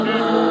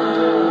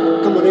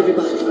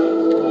everybody.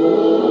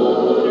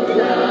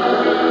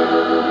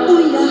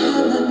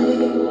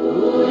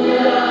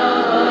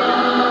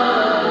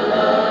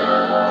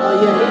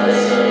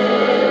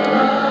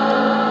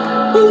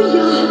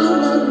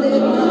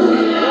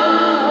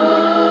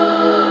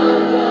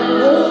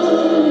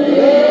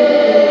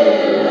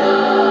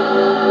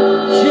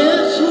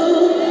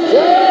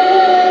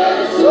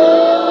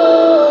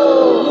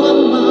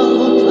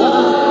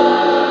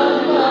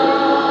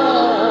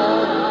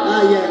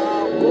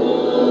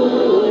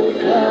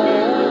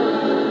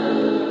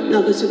 Now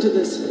listen to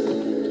this.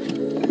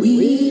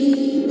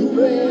 We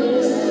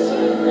praise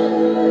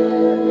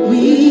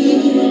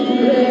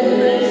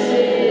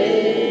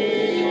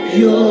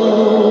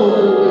your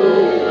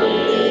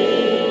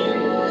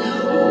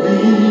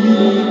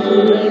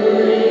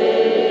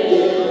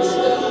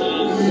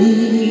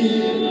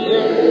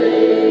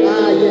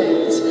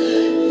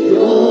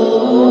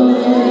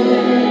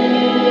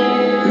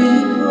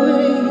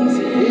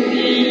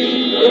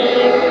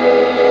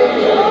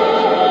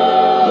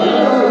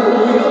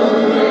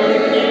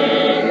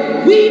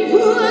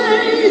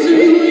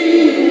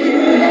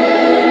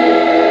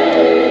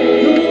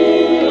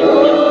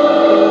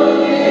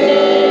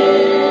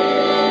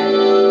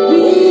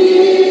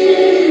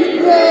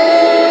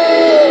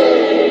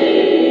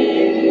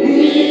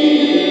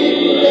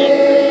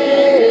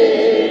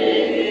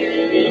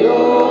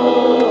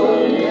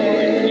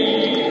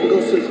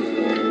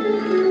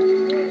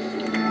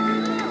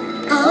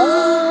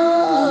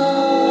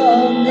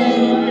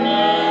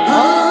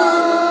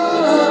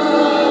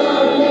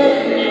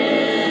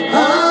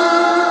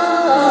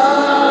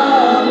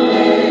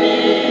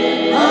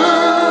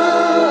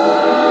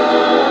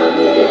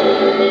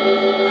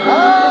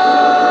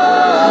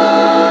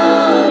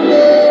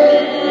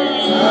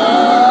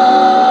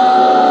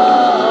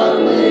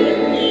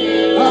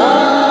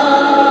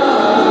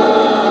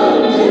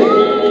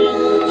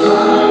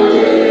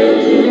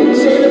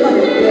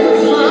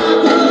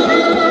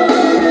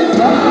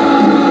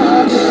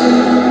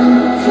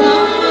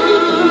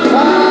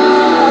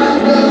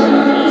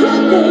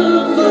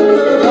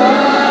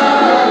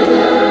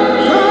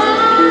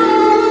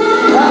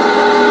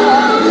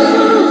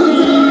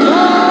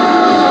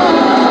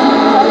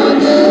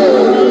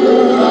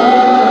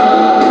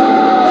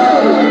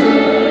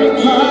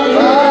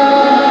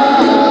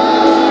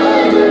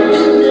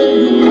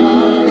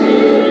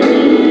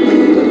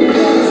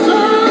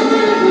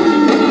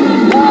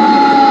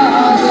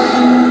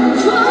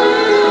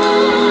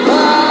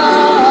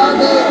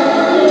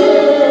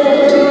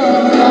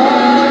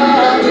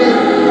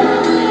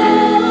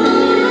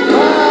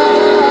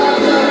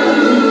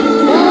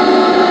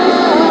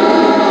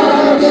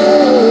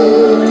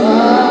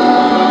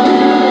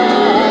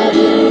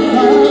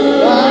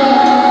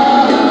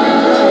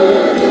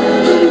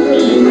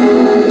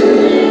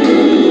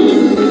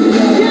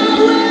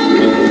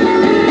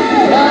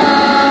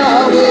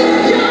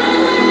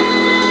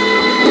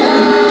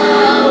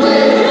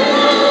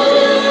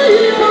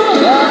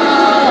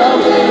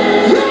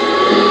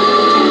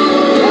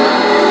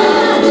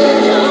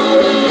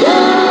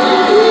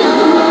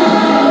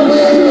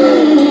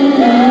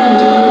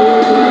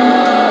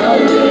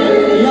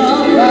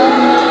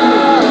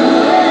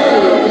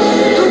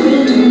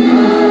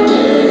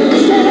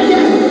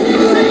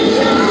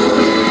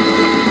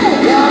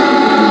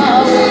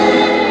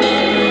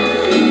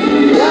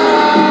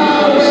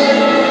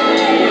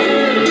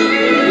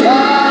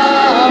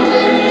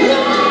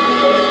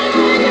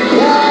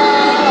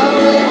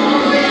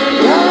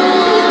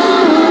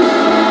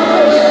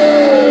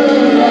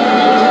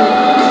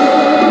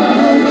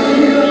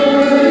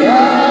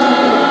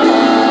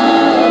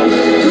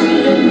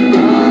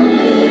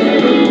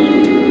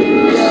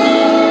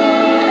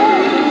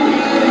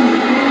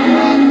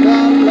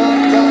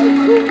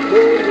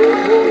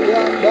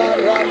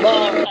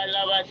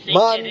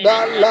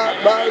Mandala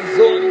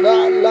bazunda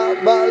la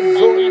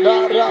bazunda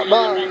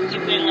raba.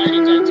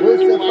 We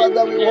say,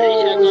 Father, we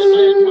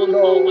worship you,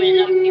 Lord.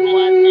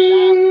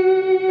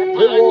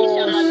 We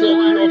worship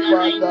you,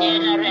 Father.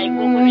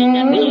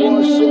 We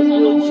worship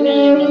you,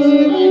 Jesus.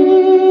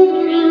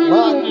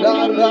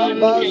 Mandala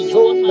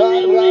bazunda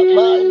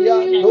raba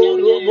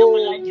yandurubu.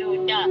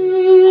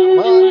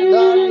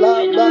 Mandala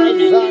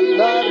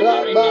bazanda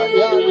raba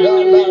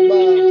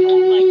yandalaba.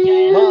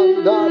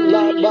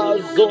 Mandala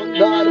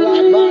bazunda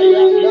raba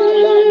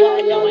yandalaba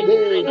yande.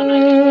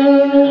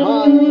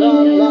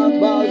 Mandala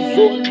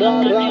bazunda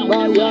raba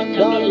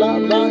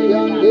yandalaba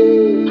yande.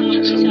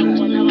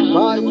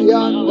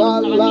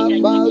 Mayandala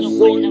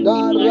bazunda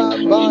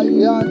raba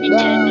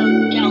yanda.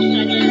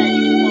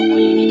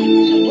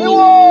 We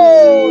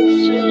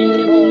worship you,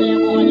 Lord.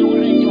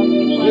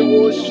 We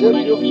worship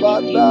you,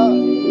 Father.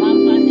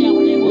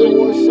 We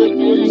worship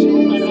you,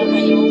 Jesus.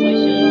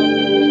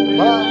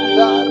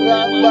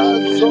 Mandara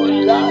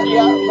bazunda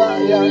raba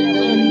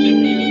yande.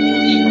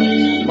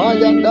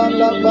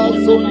 Mayandala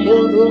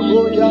bazundurubu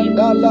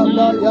yandala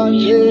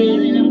bayande.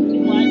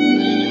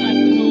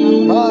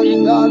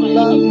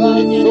 Mandala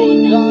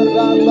bazunda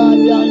raba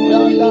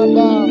yandala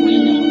ba.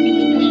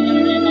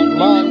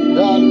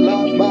 Mandala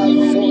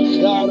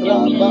bazunda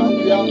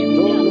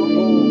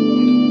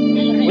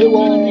We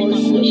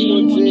worship you,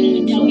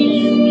 Jesus.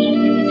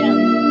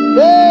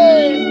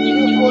 Thank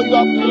you for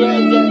your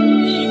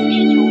presence.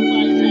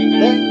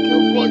 Thank you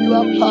for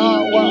your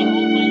power.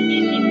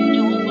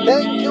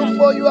 Thank you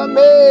for your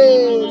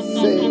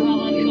mercy.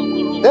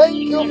 Thank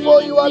you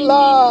for your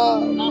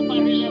love.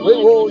 We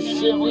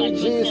worship you,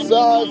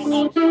 Jesus.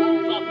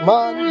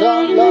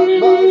 Mandala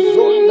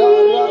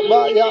bazondara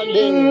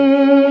bayande.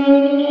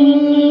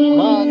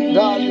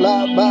 Mandala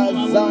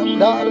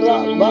bazandara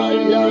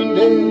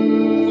bayande.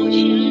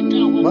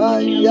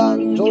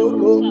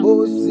 Mayantorobo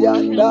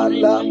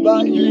siandala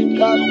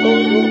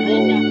bayikatorobo.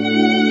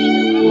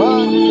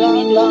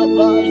 Mandala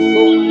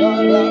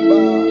bazondara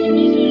ba.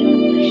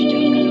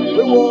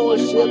 We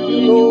worship you,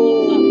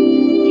 Lord.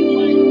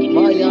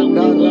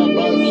 Mayandara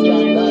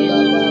bazandala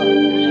ba.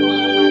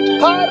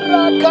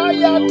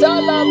 Harakaya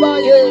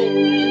talabaye.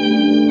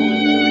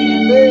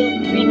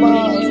 Thank you,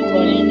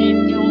 Master.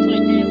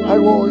 I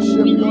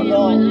worship you,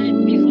 Lord.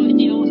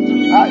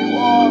 I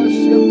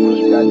worship you,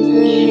 dear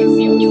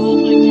Jesus.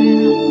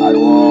 I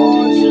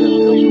worship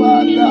you,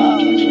 Father.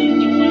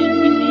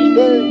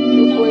 Thank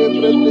you for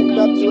everything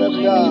that you have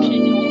done.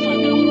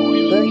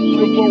 Thank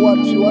you for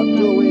what you are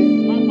doing.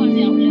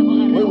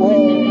 We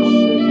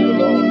worship you,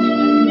 Lord.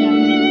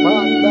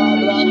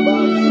 Mandaraba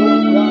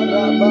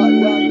sundaraba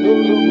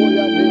yandurubu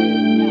yande.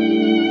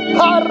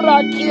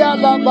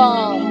 Parakialaba.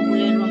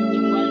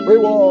 We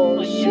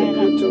worship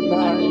you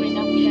tonight.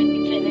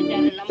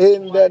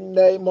 In the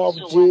name of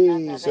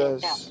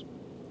Jesus.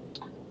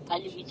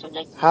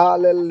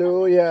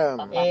 Hallelujah.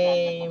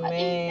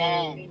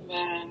 Amen.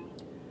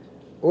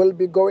 We'll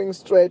be going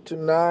straight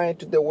tonight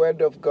to the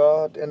Word of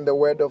God and the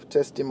Word of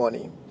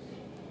testimony.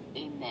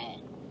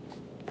 Amen.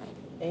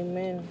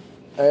 Amen.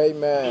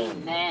 Amen.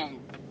 Amen.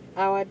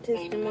 Our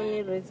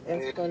testimony reads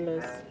as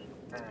follows.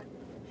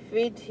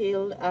 Feet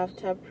healed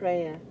after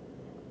prayer.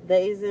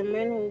 There is a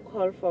man who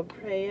called for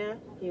prayer.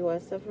 He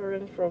was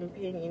suffering from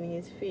pain in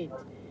his feet.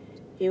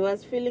 He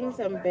was feeling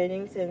some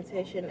burning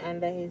sensation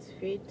under his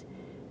feet.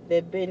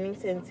 The burning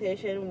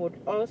sensation would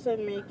also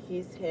make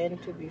his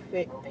hand to be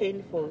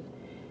painful.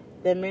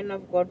 The man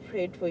of God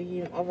prayed for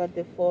him over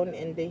the phone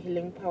and the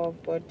healing power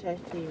of God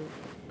touched him.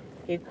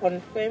 He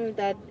confirmed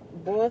that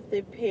both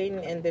the pain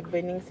and the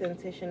burning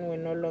sensation were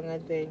no longer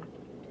there.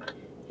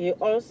 He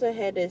also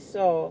had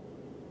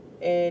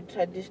a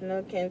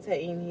traditional cancer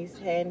in his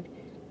hand,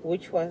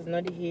 which was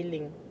not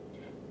healing.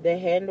 The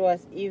hand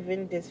was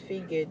even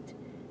disfigured.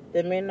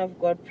 The man of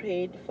God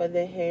prayed for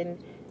the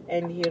hand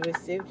and he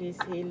received his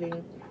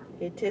healing.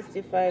 He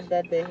testified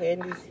that the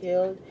hand is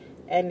healed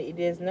and it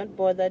has not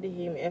bothered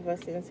him ever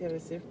since he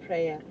received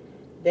prayer.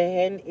 The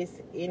hand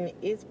is in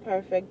its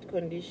perfect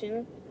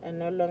condition and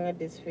no longer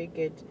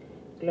disfigured.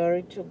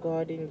 Glory to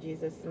God in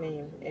Jesus'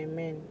 name.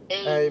 Amen.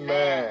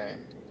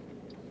 Amen.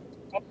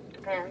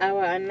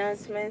 Our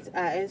announcements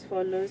are as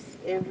follows.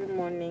 Every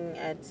morning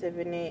at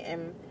 7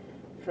 a.m.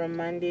 from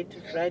Monday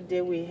to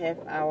Friday, we have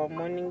our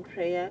morning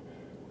prayer,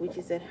 which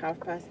is at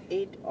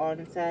 8:30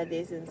 on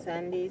Saturdays and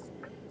Sundays.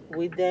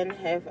 We then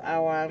have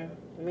our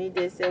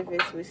midday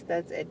service, which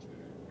starts at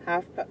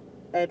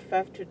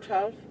 5 to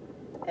 12.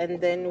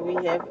 And then we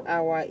have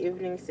our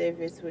evening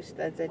service, which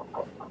starts at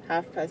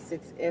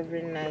 6:30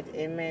 every night.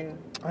 Amen.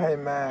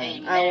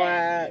 Amen.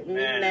 Our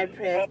midnight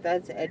prayer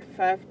starts at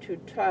 5 to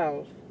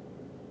 12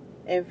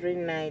 every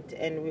night.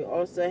 And we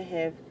also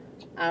have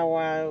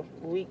our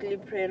weekly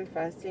prayer and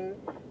fasting,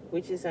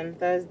 which is on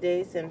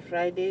Thursdays and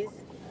Fridays.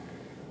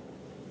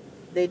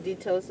 The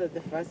details of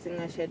the fasting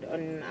are shared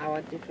on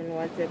our different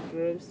WhatsApp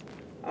groups,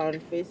 on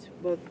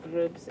Facebook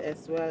groups,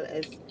 as well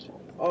as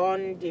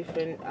on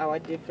our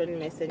different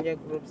messenger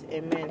groups.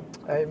 Amen.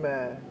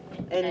 Amen.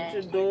 And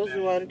to those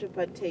who want to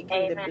partake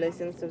in the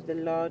blessings of the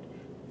Lord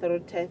through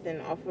tithe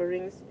and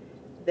offerings,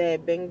 the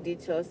bank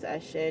details are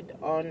shared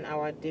on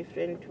our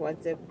different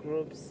WhatsApp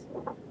groups,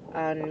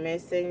 on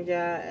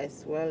Messenger,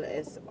 as well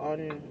as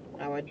on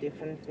our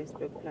different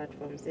Facebook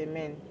platforms.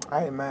 Amen.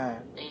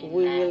 Amen.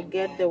 We will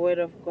get the word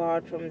of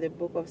God from the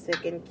book of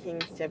 2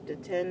 Kings chapter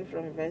 10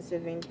 from verse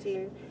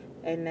 17,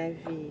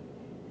 NIV.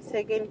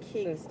 2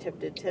 Kings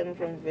chapter 10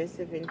 from verse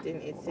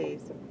 17, it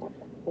says,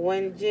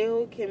 When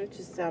Jehu came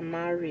to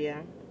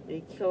Samaria,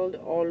 he killed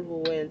all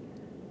who were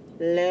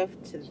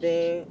left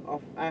there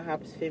of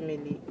Ahab's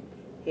family.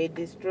 He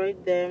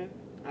destroyed them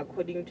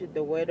according to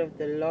the word of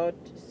the Lord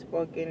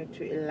spoken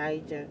to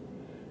Elijah.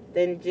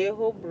 Then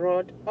Jehu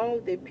brought all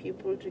the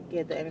people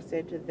together and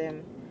said to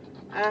them,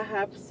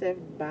 Ahab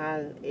served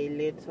Baal a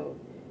little.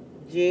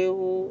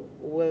 Jehu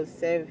will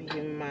serve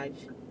him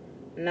much.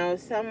 Now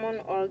summon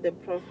all the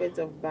prophets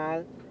of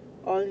Baal,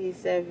 all his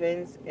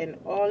servants, and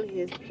all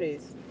his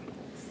priests.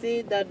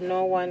 See that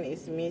no one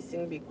is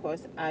missing,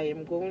 because I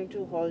am going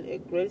to hold a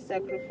great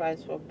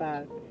sacrifice for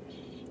Baal.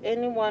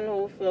 Anyone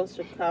who fails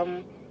to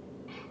come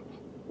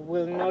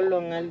will no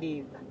longer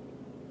live.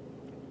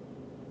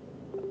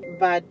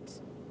 But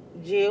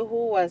Jehu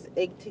was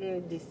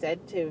acting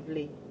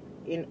deceptively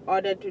in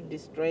order to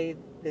destroy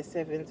the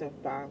servants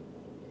of Baal.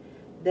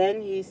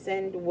 Then he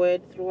sent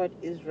word throughout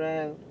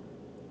Israel,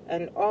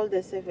 And all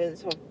the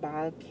servants of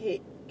Baal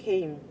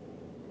came.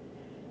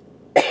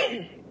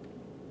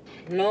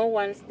 No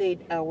one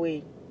stayed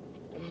away.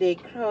 They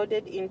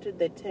crowded into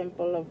the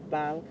temple of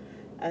Baal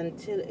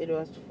until it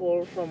was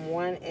full from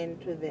one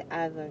end to the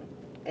other.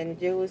 And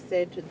Jehu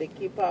said to the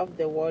keeper of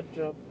the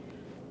wardrobe,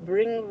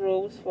 "Bring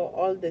robes for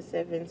all the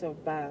servants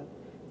of Baal."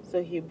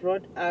 So he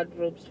brought out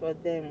robes for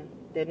them.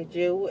 Then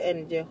Jehu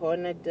and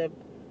Jehonadab,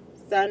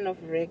 son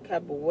of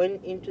Rechab,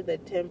 went into the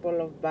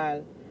temple of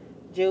Baal.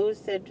 Jehu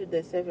said to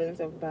the servants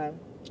of Baal,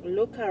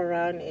 "Look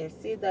around and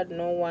see that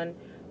no one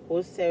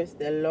who serves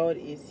the Lord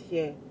is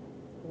here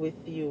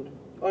with you,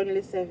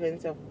 only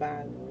servants of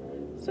Baal."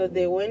 So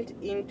they went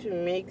in to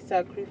make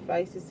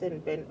sacrifices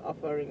and burnt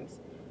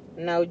offerings.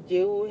 Now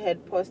Jehu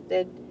had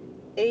posted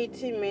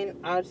 80 men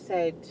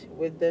outside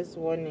with this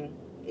warning: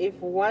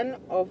 "If one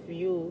of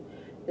you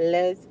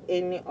lets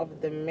any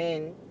of the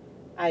men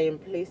I am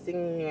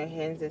placing in your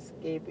hands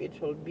escape,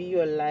 it will be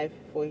your life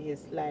for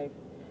his life."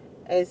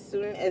 As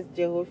soon as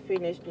Jehu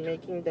finished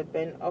making the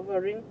burnt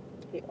offering,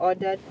 he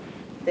ordered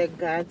the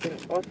guards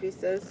and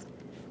officers,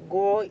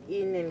 "Go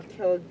in and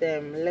kill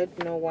them,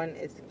 let no one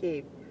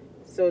escape."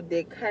 So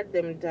they cut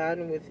them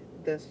down with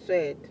the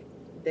sword.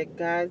 The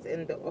guards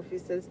and the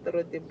officers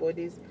threw the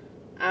bodies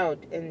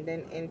out and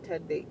then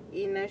entered the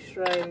inner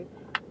shrine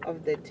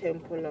of the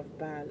temple of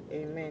Baal.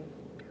 Amen.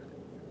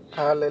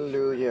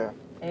 Hallelujah.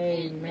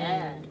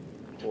 Amen.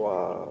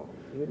 Wow.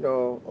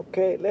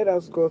 Okay, let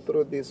us go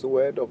through this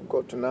word of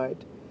God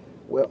tonight.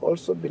 We're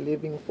also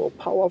believing for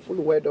powerful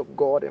word of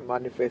God and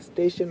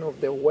manifestation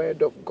of the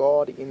word of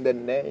God in the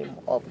name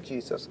of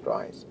Jesus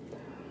Christ.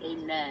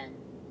 Amen.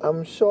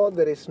 I'm sure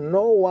there is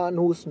no one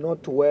who's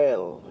not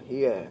well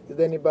here. Is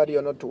there anybody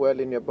you're not well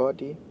in your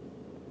body?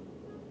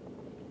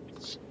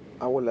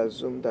 I will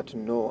assume that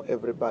no,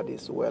 everybody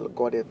is well.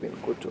 God has been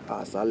good to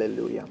us.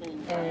 Hallelujah.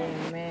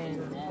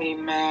 Amen.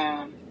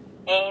 Amen.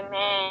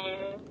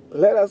 Amen.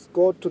 Let us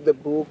go to the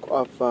book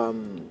of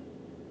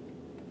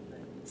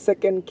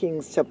 2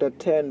 Kings chapter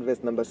 10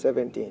 verse number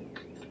 17.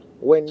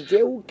 When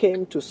Jehu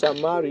came to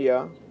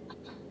Samaria,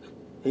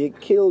 he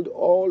killed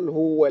all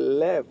who were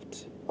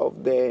left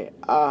of the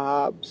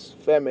Ahab's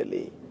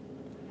family,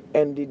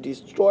 and he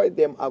destroyed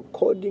them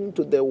according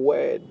to the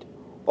word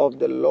of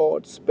the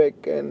Lord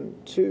spoken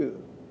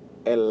to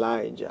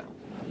Elijah.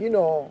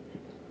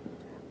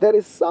 There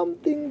is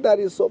something that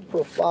is so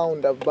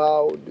profound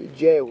about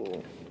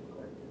Jehu,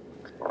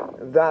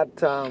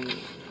 that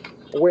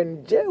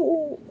when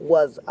Jehu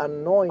was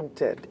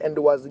anointed and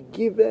was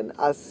given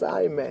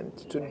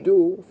assignment to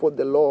do for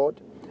the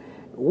Lord,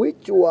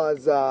 which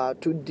was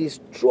to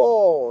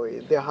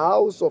destroy the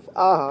house of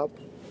Ahab,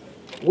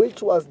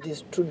 which was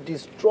to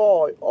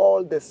destroy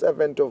all the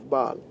servants of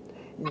Baal,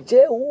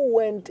 Jehu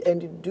went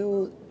and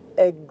do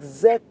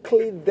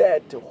exactly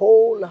that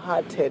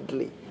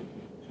wholeheartedly.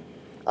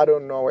 I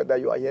don't know whether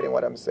you are hearing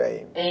what I'm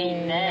saying.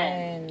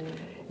 Amen.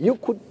 You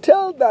could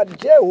tell that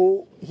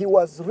Jehu, he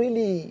was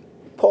really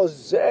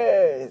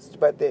possessed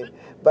by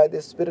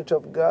the Spirit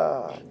of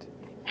God.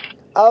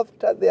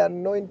 After the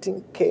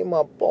anointing came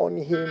upon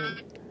him,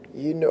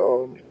 he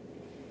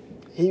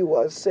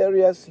was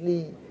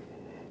seriously,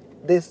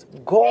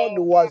 God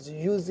was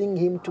using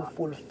him to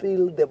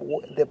fulfill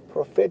the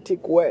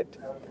prophetic word,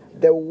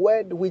 the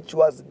word which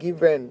was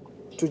given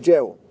to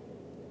Jehu.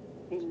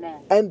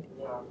 Amen. And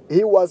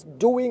he was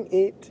doing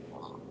it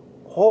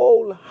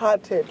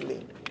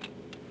wholeheartedly.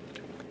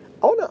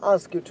 I want to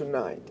ask you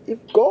tonight, if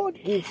God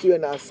gives you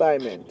an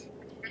assignment,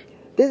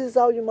 this is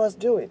how you must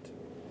do it.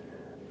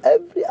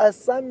 Every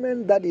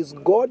assignment that is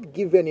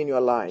God-given in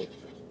your life,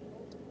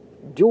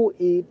 do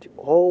it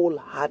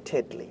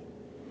wholeheartedly.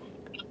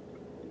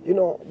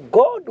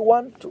 God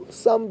wants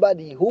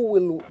somebody who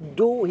will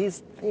do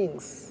his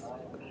things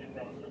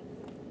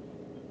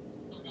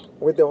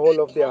with the whole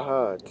of their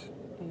heart.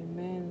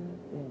 Amen.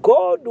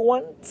 God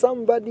wants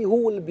somebody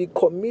who will be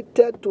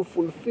committed to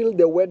fulfill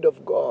the word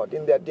of God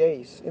in their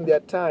days, in their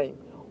time,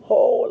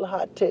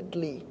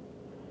 wholeheartedly.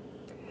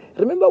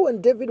 Remember when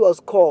David was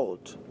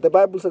called, the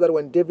Bible said that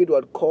when David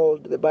was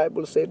called, the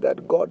Bible said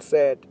that God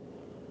said,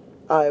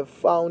 "I have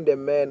found a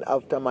man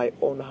after my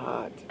own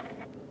heart."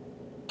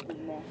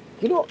 Amen.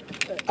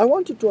 I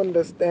want you to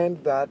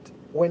understand that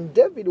when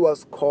David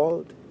was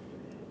called,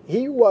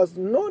 he was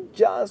not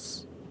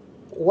just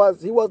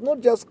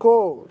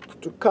called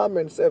to come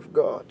and serve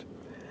God.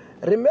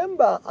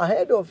 Remember,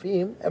 ahead of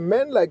him, a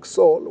man like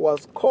Saul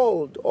was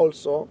called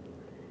also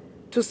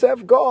to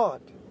serve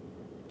God,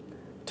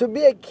 to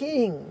be a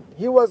king.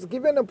 He was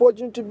given an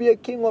opportunity to be a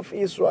king of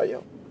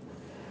Israel.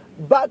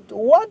 But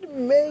what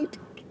made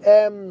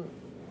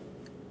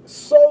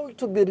Saul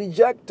to be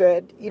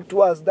rejected, it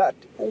was that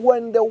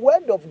when the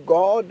word of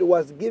God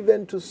was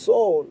given to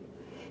Saul,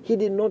 he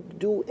did not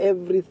do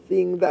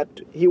everything that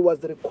he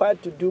was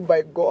required to do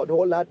by God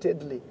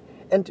wholeheartedly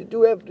and to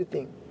do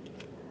everything.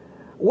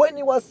 When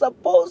he was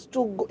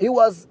he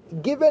was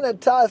given a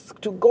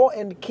task to go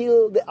and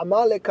kill the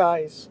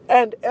Amalekites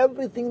and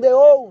everything they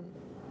own.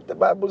 The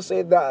Bible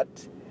said that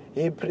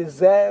He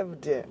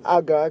preserved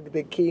Agag,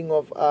 the king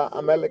of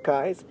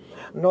Amalekites.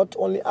 Not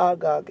only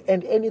Agag,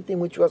 and anything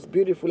which was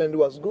beautiful and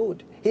was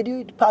good. He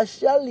did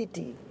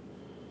partiality.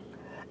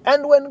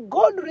 And when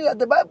God realized,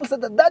 the Bible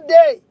said that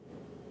day,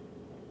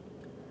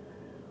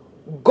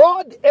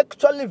 God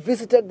actually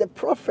visited the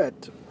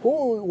prophet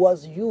who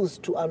was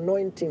used to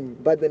anoint him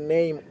by the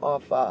name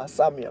of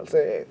Samuel.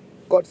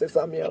 God said,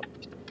 Samuel,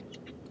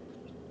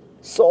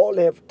 Saul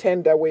have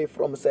turned away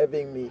from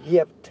serving me. He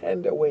have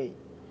turned away.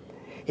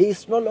 He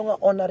is no longer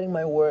honoring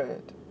my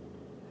word.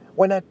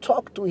 When I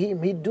talk to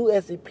him, he do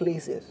as he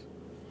pleases.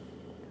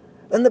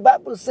 And the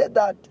Bible said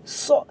that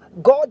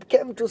God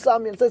came to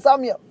Samuel and said,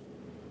 Samuel,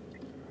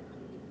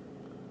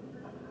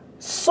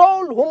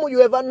 Saul, whom you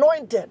have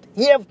anointed,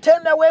 he have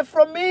turned away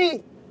from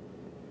me.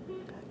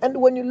 And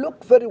when you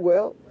look very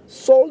well,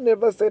 Saul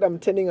never said, I'm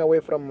turning away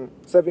from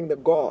serving the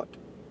God.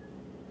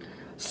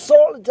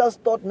 Saul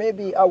just thought,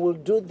 maybe I will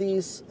do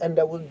this and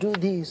I will do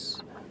this.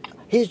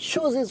 He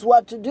chooses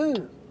what to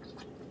do.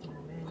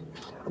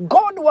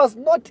 God was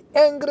not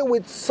angry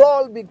with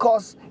Saul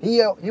because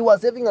he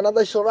was having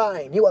another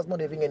shrine. He was not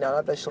having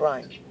another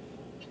shrine.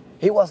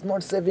 He was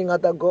not serving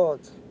other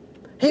gods.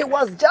 He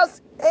was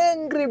just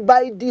angry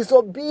by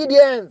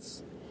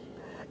disobedience.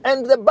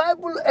 And the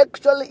Bible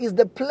actually is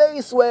the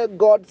place where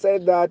God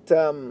said that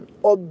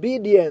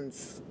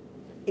obedience,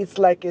 it's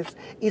like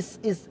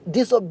it's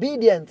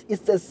disobedience.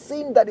 It's a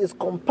sin that is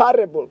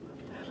comparable.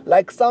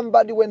 Like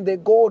somebody when they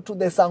go to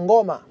the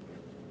Sangoma.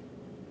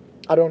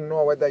 I don't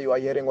know whether you are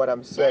hearing what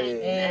I'm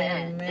saying.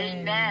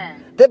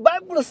 Amen. The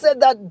Bible said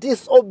that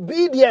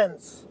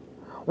disobedience,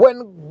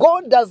 when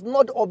God does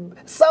not,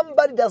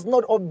 somebody does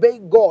not obey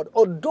God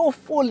or do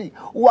fully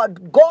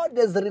what God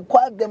has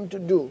required them to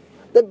do,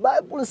 the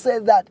Bible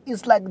says that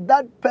it's like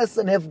that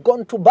person have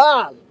gone to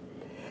Baal.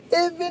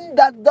 Even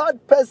that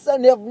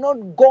person have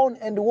not gone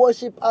and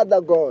worship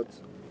other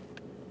gods.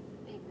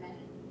 Amen.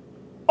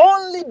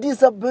 Only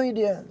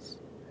disobedience.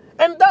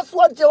 And that's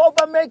what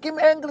Jehovah make him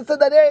angry. Said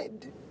that, hey,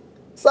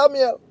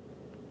 Samuel,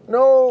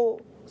 no,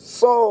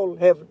 Saul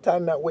have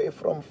turned away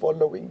from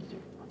following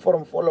you,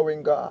 from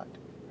following God.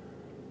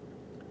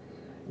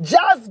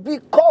 Just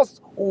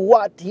because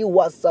what he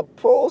was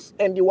supposed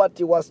and what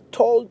he was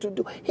told to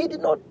do, he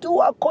did not do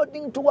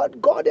according to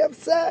what God have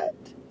said.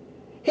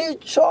 He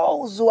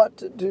chose what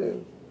to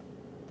do.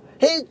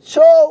 He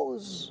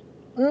chose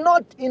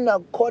not in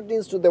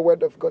accordance to the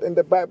word of God. And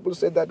the Bible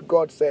said that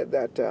God said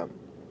that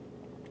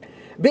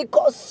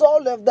because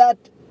Saul of that,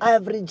 I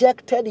have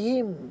rejected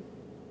him.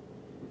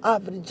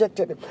 I've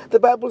rejected him. The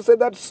Bible said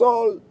that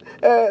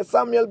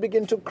Samuel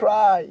began to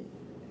cry,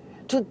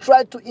 to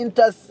try to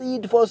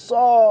intercede for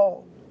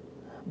Saul.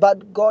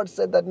 But God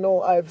said that,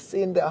 no, I've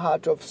seen the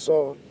heart of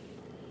Saul.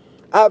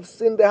 I've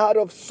seen the heart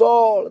of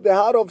Saul. The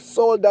heart of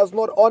Saul does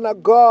not honor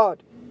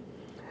God.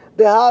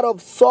 The heart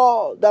of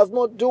Saul does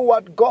not do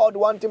what God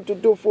wants him to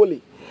do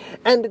fully.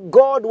 And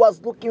God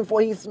was looking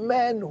for his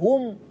men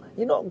whom,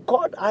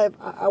 God,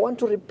 I want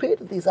to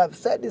repeat this. I've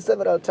said this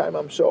several times,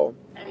 I'm sure,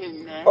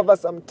 over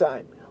some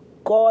time.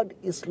 God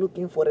is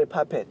looking for a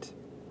puppet.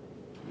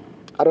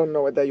 I don't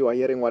know whether you are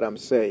hearing what I'm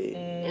saying.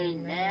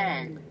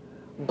 Amen.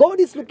 God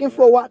is looking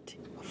for what?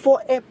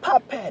 For a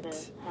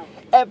puppet.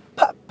 A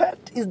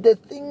puppet is the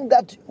thing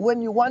that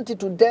when you want it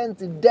to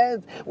dance, it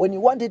dances. When you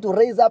want it to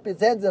raise up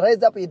its hands, it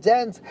raise up its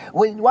hands.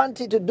 When you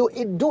want it to do,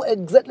 it do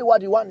exactly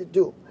what you want it to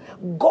do.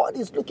 God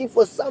is looking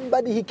for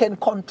somebody he can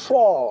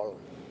control.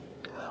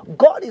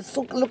 God is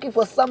looking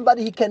for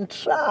somebody he can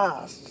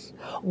trust.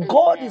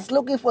 God is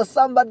looking for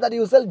somebody that he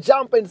will say,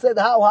 jump and say,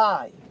 how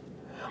high?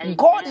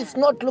 God is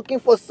not looking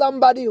for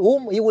somebody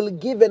whom he will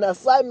give an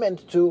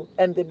assignment to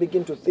and they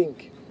begin to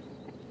think.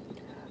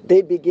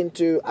 They begin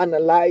to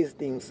analyze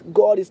things.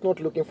 God is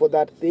not looking for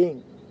that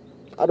thing.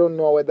 I don't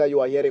know whether you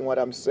are hearing what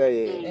I'm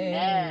saying.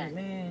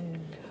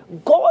 Amen.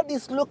 God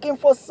is looking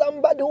for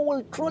somebody who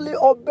will truly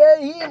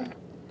obey him.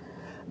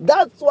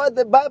 That's why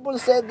the Bible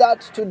said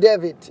that to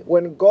David.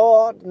 When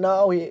God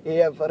now he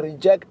have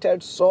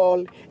rejected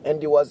Saul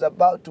and he was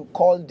about to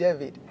call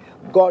David,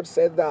 God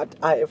said that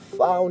I have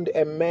found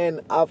a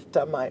man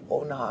after my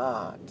own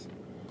heart.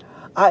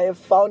 I have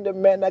found a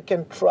man I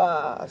can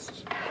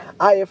trust.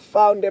 I have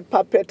found a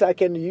puppet I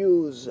can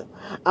use.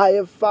 I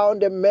have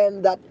found a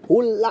man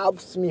who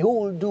loves me, who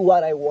will do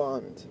what I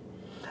want.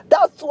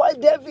 That's why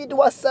David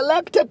was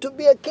selected to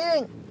be a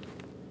king.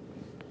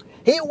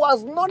 He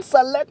was not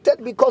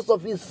selected because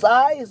of his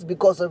size,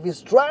 because of his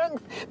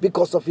strength,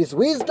 because of his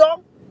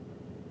wisdom.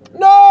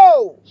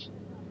 No!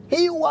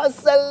 He was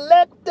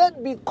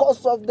selected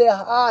because of the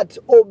heart,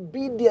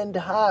 obedient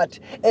heart,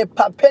 a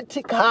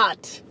pathetic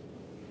heart.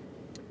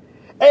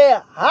 A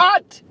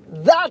heart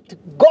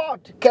that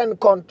God can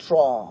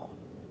control.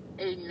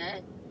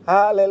 Amen.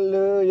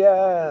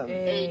 Hallelujah.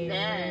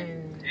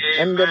 Amen.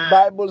 And the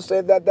Bible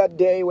said that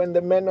day when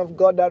the men of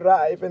God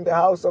arrived in the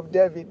house of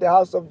David, the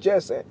house of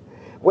Jesse,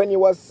 when he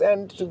was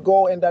sent to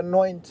go and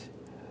anoint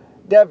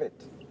David,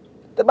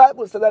 The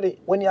Bible said that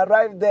when he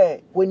arrived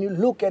there, when you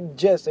look at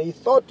Jesse, he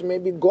thought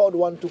maybe God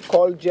want to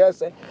call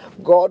Jesse,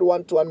 God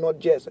want to anoint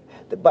Jesse.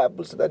 The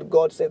Bible said that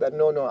God said that,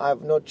 no, I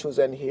have not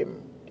chosen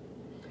him.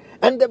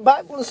 And the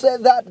Bible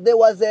said that there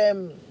was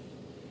a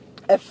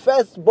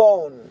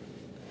firstborn,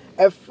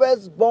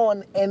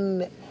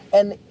 and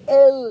an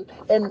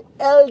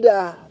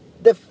elder,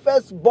 the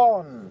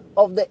firstborn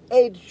of the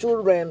 8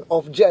 children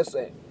of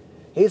Jesse.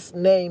 His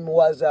name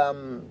was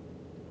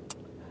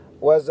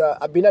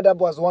Abinadab,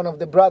 was one of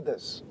the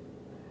brothers.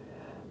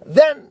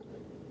 Then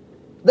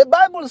the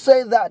Bible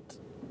says that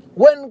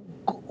when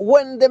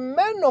the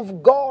man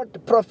of God,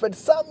 Prophet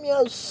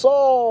Samuel,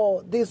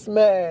 saw this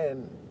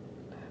man,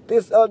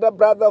 this elder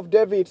brother of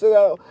David,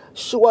 said,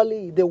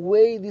 surely the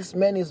way this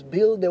man is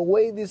built, the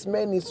way this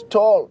man is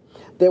tall,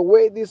 the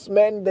way this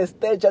man, the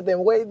stature, the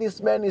way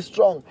this man is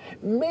strong,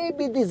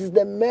 maybe this is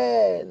the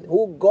man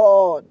who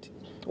God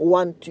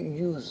want to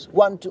use,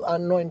 want to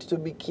anoint to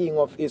be king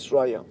of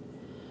Israel.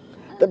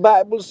 The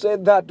Bible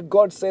said that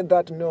God said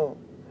that, no,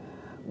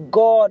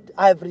 God,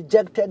 I've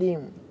rejected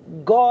him.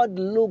 God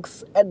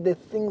looks at the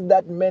things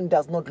that man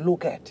does not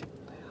look at.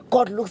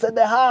 God looks at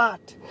the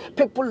heart.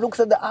 People look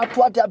at the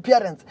outward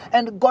appearance.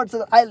 And God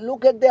says, I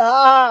look at the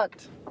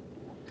heart.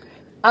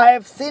 I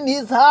have seen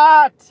his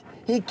heart.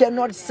 He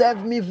cannot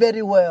serve me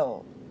very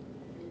well.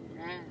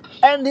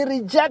 And he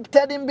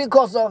rejected him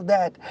because of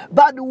that.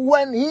 But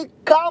when he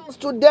comes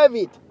to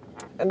David,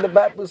 and the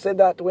Bible said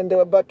that when they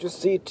were about to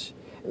sit,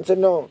 and said,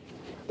 no,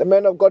 the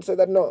man of God said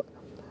that, no,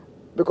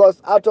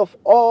 because out of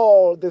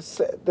all the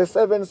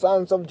 7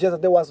 sons of Jesse,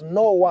 there was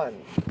no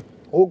one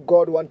who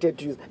God wanted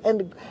to use.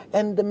 And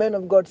the man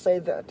of God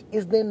said that,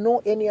 is there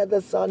no any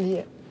other son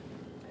here?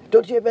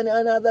 Don't you have any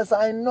other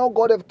son? I know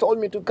God have told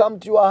me to come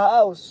to your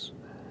house,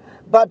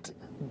 but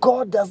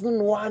God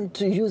doesn't want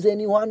to use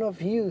any one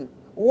of you.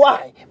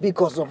 Why?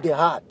 Because of the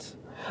heart.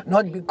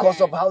 Not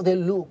because of how they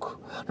look,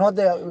 not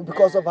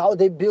because of how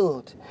they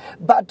build.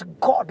 But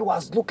God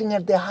was looking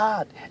at the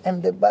heart.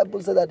 And the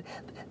Bible said that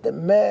the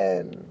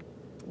man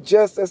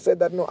just said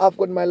that, no, I've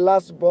got my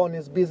last born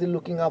is busy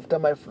looking after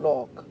my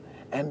flock.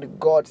 And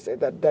God said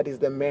that that is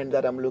the man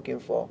that I'm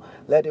looking for.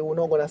 That we're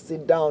not going to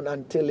sit down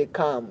until he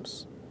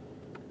comes.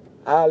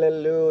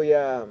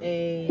 Hallelujah.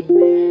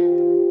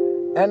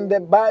 Amen. And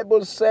the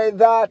Bible says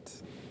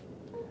that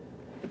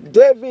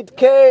David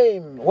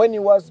came when he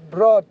was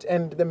brought,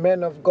 and the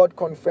man of God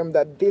confirmed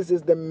that this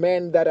is the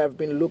man that I've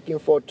been looking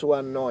for to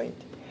anoint.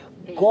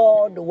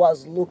 God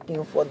was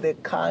looking for the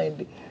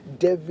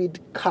David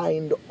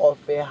kind of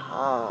a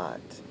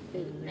heart.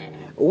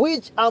 Amen.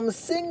 Which I'm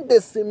seeing the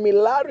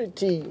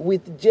similarity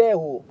with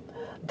Jehu.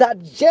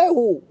 That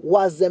Jehu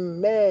was a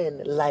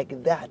man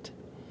like that.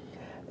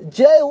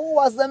 Jehu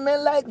was a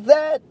man like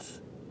that,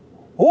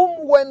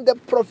 whom when the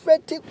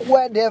prophetic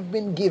word have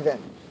been given,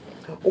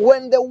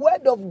 when the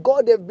word of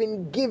God have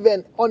been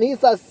given on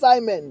his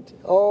assignment,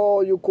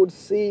 oh, you could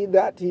see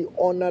that he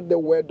honored the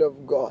word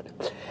of God.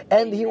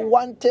 And he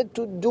wanted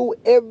to do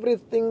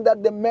everything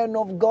that the men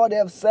of God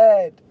have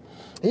said.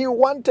 He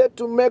wanted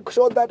to make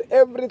sure that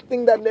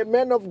everything that the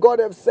men of God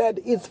have said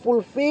is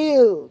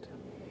fulfilled.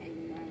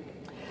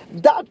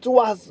 That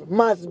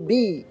must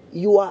be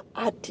your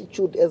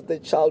attitude as the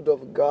child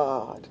of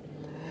God.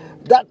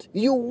 That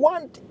you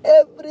want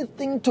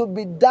everything to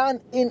be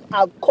done in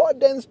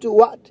accordance to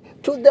what?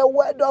 To the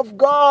word of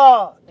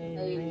God.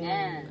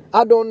 Amen.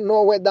 I don't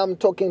know whether I'm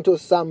talking to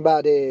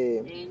somebody.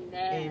 Amen.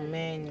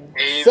 Amen.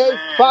 Say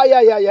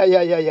fire, yeah.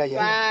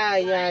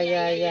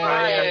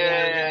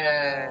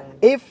 Fire.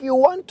 If you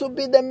want to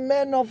be the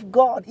man of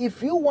God,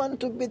 if you want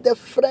to be the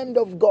friend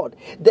of God,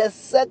 the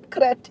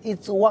secret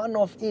is one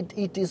of it.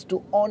 It is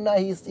to honor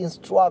his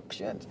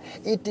instructions.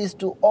 It is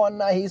to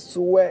honor his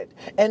word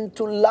and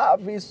to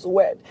love his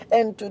word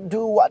and to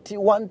do what he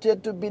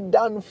wanted to be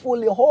done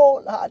fully,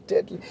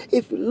 wholeheartedly.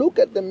 If you look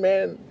at the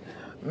man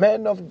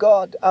of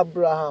God,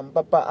 Abraham,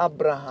 Papa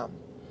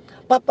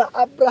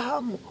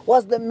Abraham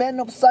was the man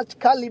of such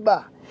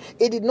caliber.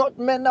 It did not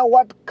matter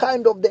what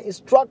kind of the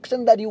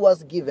instruction that he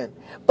was given.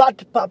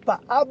 But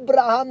Papa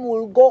Abraham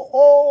will go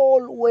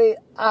all the way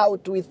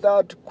out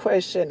without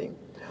questioning,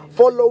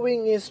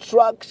 following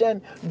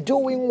instruction,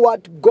 doing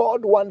what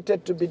God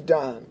wanted to be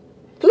done.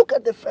 Look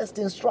at the first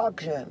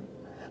instruction.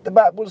 The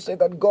Bible said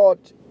that God,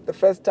 the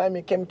first time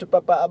he came to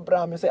Papa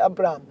Abraham, he said,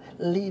 Abraham,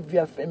 leave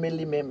your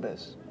family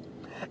members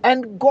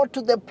and go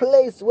to the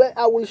place where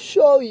I will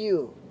show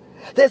you.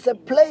 There's a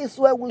place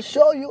where I will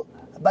show you.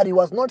 But he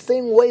was not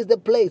saying where is the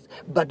place,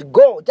 but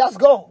go, just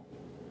go.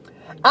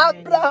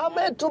 Amen. Abraham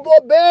had to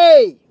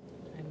obey.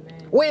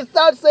 Amen.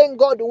 Without saying,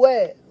 God,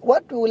 where?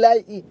 What will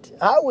I eat?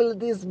 How will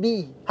this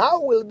be? How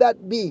will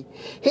that be?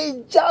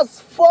 He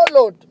just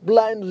followed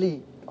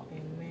blindly,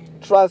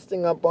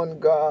 trusting upon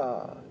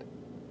God.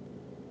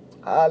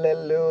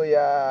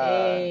 Hallelujah.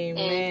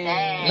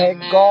 Amen.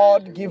 May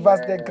God give us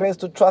the grace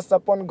to trust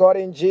upon God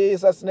in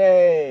Jesus'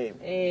 name.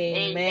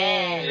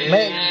 Amen.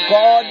 May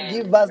God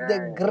give us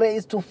the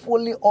grace to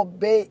fully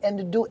obey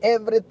and do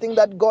everything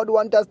that God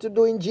wants us to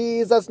do in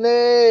Jesus'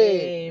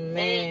 name.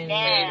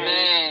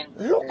 Amen.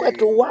 Look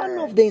at one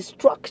of the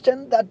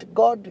instructions that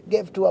God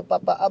gave to our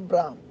Papa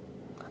Abraham.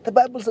 The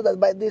Bible says that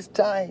by this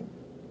time,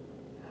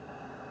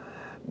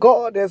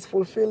 God has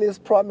fulfilled his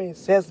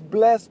promise. He has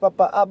blessed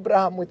Papa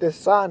Abraham with a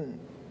son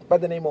by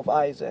the name of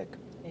Isaac.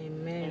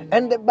 Amen.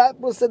 And the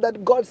Bible said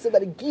that God said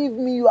that give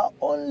me your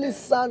only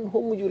son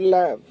whom you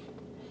love,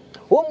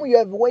 whom you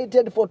have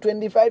waited for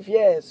 25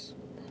 years.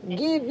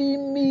 Give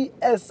him me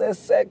as a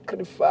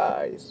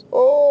sacrifice.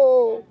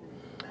 Oh,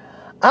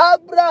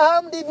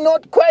 Abraham did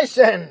not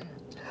question.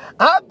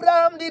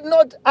 Abraham did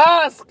not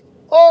ask,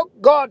 oh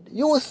God,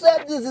 you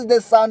said this is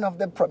the son of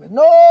the promise.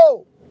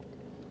 No.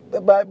 The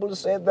Bible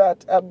said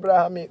that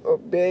Abraham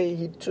obeyed.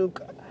 He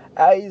took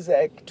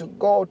Isaac to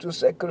go to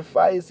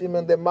sacrifice him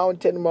on the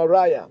mountain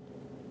Moriah.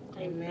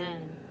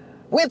 Amen.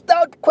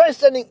 Without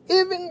questioning,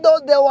 even though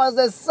there was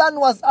a son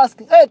was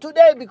asking, hey,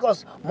 today,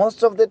 because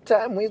most of the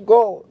time we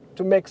go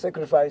to make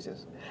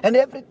sacrifices. And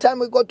every time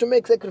we go to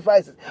make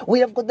sacrifices,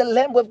 we have got the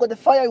lamb, we've got the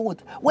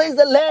firewood. Where's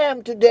the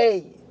lamb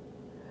today?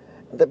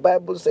 The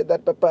Bible said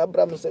that Papa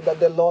Abraham said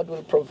that the Lord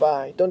will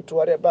provide. Don't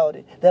worry about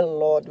it. The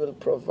Lord will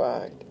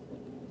provide.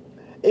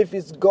 If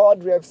it's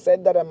God who have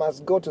said that I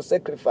must go to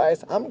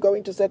sacrifice, I'm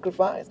going to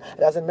sacrifice.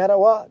 It doesn't matter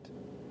what.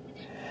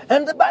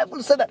 And the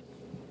Bible said that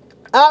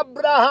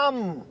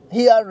Abraham,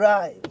 he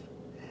arrived.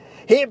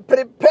 He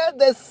prepared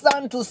the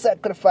son to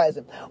sacrifice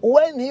him.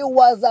 When he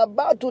was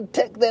about to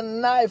take the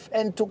knife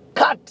and to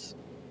cut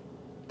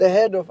the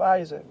head of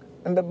Isaac,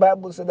 and the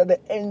Bible said that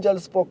the angel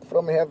spoke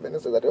from heaven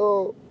and said that,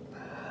 oh,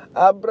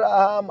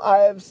 Abraham, I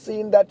have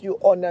seen that you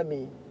honor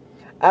me.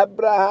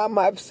 Abraham,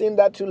 I've seen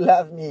that you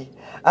love me.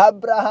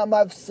 Abraham,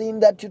 I've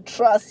seen that you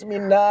trust me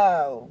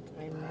now.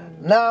 Amen.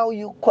 Now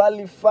you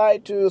qualify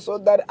to so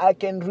that I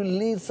can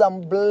release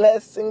some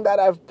blessing that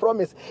I've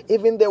promised,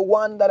 even the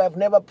one that I've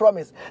never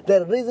promised.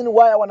 The reason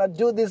why I want to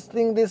do this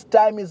thing this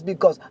time is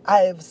because I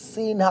have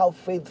seen how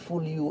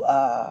faithful you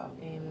are.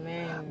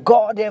 Amen.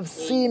 God have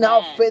seen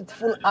how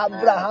faithful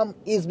Abraham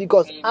is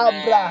because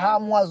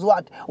Abraham was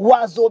what?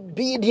 Was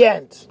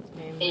obedient.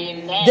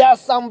 Amen. There are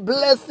some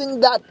blessings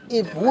that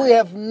if we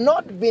have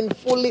not been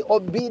fully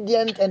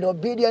obedient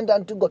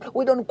unto God,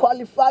 we don't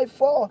qualify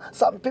for.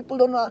 Some people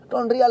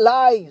don't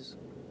realize.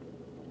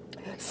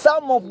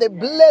 Some of the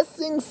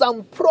blessings,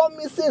 some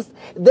promises,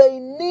 they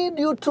need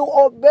you to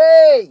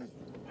obey.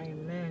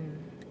 Amen.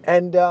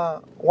 And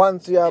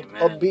once you have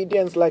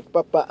obedience like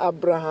Papa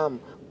Abraham,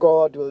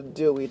 God will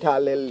do it.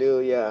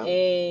 Hallelujah.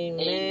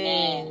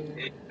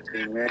 Amen.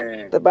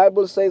 Amen. The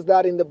Bible says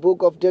that in the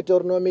book of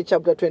Deuteronomy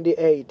chapter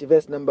 28,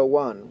 verse number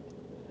 1.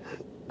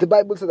 The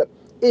Bible says that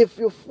if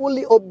you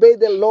fully obey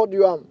the Lord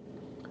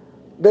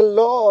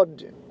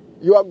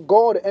your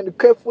God, and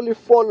carefully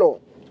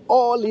follow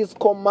all his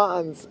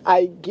commands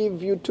I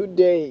give you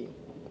today,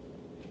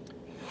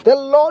 the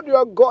Lord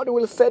your God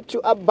will set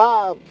you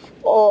above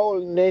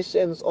all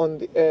nations on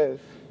the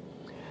earth.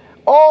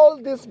 All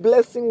this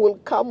blessing will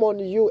come on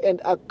you and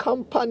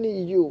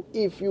accompany you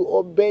if you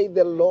obey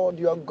the Lord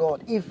your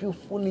God, if you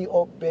fully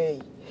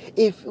obey,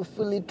 if you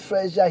fully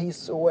treasure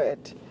his word,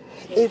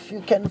 if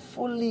you can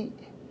fully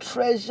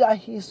treasure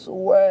his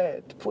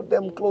word, put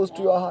them close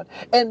to your heart,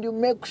 and you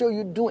make sure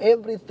you do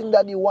everything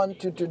that he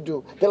wants you to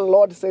do. The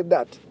Lord said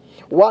that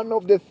one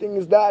of the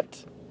things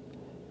that,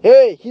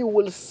 hey, he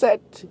will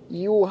set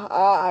you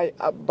high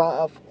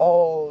above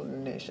all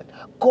nations.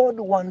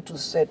 God wants to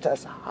set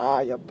us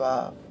high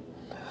above.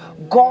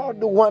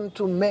 God wants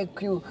to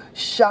make you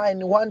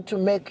shine, want to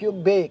make you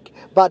big.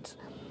 But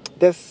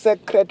the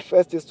secret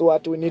first is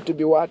what? We need to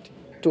be what?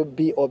 To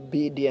be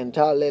obedient.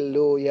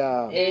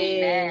 Hallelujah.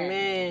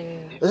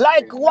 Amen.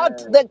 Like what?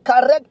 The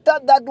character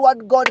that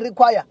what God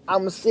requires.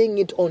 I'm seeing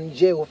it on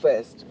Jehu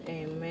first.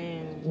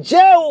 Amen.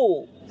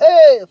 Jehu,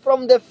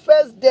 from the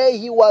first day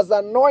he was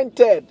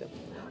anointed.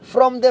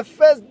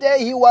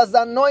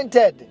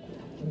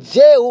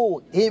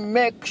 Jehu, he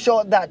make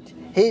sure that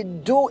he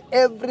do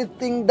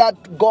everything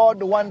that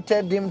God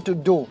wanted him to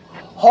do,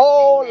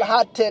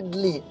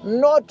 wholeheartedly,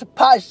 not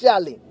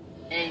partially.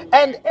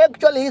 And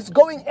actually, he's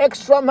going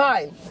extra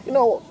mile. You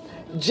know,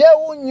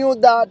 Jehu knew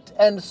that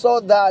and saw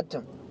that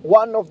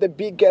one of the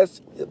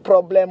biggest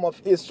problem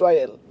of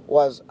Israel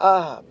was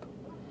Ahab.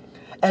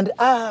 And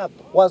Ahab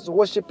was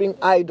worshiping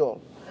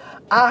idol.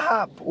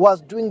 Ahab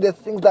was doing the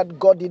things that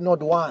God did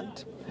not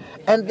want.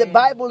 And the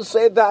Bible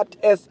said that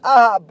as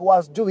Ahab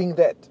was doing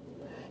that,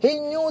 he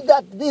knew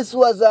that this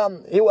was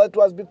it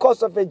was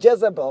because of a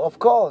Jezebel, of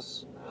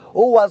course,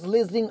 who was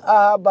leading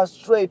Ahab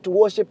astray to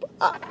worship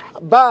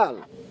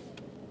Baal.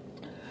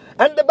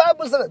 And the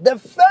Bible said the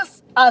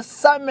first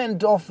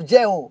assignment of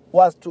Jehu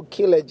was to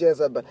kill a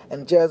Jezebel,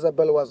 and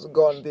Jezebel was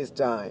gone this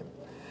time.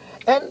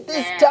 And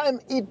this time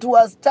it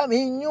was time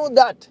he knew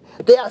that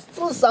there are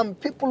still some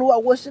people who are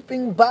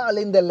worshiping Baal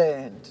in the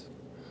land.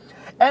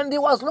 And he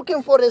was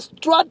looking for a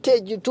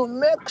strategy to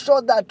make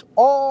sure that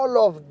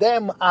all of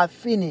them are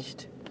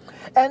finished.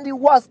 And he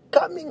was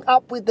coming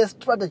up with a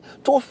strategy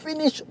to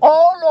finish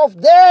all of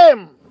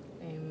them.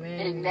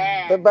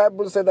 Amen. The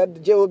Bible said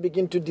that Jehu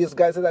began to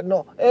disguise that,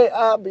 no, hey,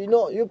 Ahab,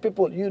 you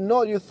people,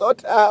 you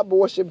thought Ahab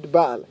worshipped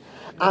Baal.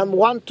 I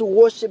want to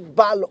worship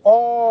Baal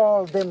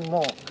all the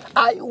more.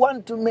 I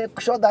want to make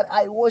sure that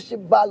I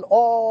worship Baal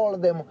all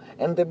the more.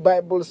 And the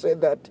Bible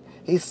said that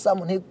he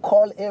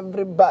called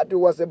everybody who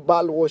was a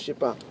Baal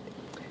worshipper.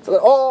 So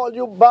all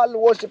you Baal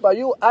worshippers,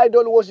 you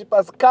idol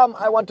worshippers, come,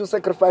 I want to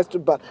sacrifice to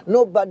Baal.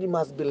 Nobody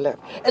must be left.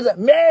 And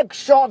make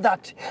sure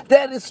that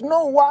there is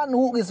no one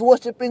who is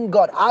worshiping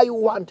God. I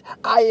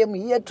am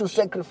here to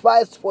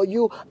sacrifice for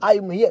you. I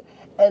am here.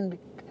 And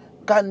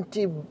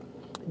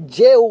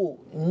Jehu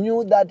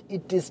knew that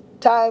it is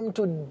time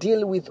to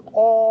deal with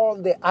all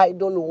the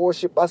idol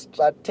worshippers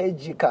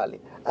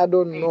strategically. I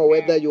don't know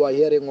whether you are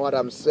hearing what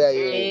I'm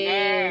saying.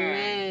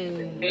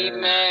 Amen.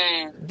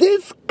 Amen.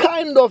 This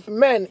kind of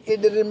man,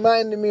 it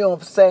reminds me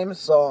of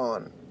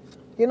Samson.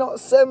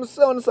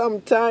 Samson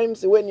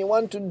sometimes when he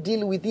wants to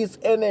deal with his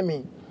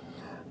enemy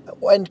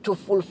and to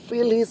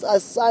fulfill his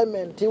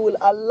assignment, he will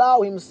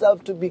allow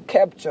himself to be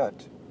captured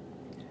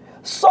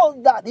so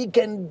that he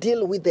can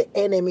deal with the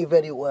enemy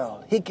very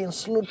well. He can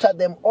slaughter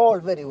them all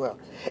very well.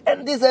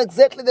 And this is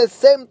exactly the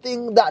same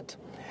thing that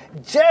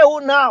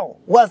Jehu now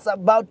was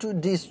about to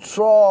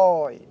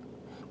destroy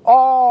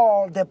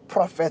all the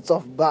prophets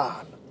of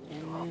Baal.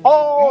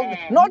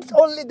 Not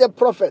only the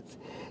prophets.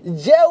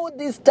 Jehu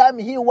this time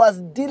he was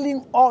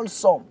dealing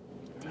also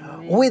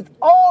with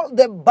all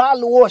the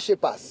Baal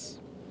worshippers.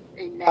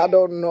 I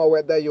don't know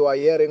whether you are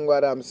hearing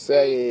what I'm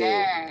saying.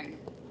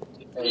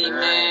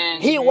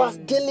 Amen. He was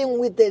dealing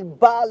with the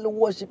Baal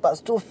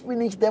worshippers to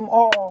finish them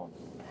all.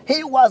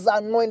 He was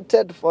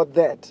anointed for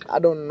that. I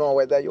don't know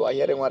whether you are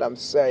hearing what I'm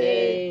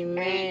saying.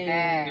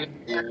 Amen.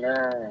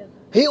 Amen.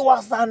 He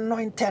was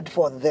anointed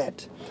for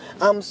that.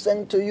 I'm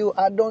saying to you,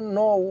 I don't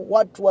know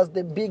what was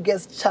the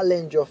biggest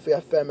challenge of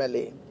your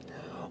family.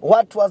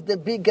 What was the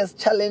biggest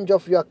challenge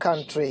of your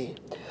country?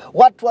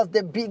 What was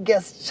the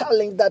biggest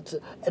challenge that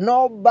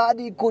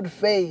nobody could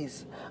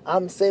face?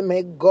 I'm saying,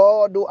 may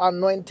God who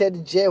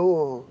anointed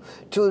Jehu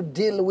to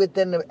deal with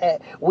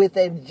a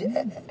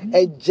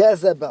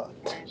Jezebel,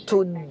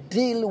 to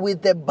deal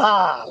with the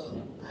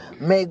Baal.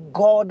 May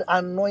God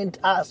anoint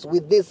us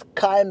with this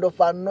kind of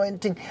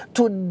anointing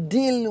to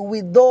deal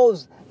with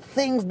those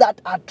things that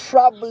are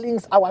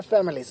troubling our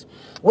families,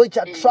 which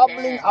are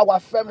troubling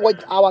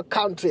our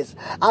countries.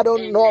 I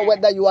don't know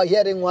whether you are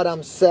hearing what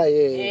I'm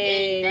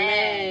saying.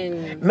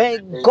 Amen. May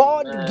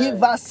God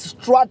give us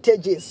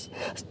strategies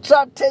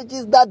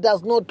that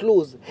does not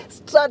lose,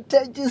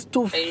 strategies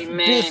to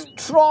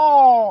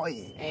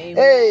destroy.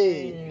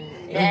 Hey,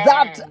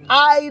 that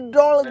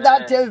idol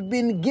that have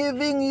been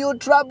giving you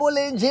trouble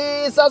in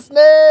Jesus'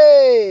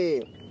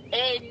 name.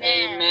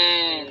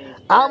 Amen.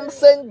 I'm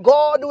saying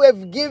God will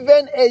have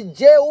given a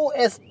Jehu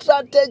a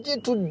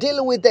strategy to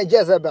deal with a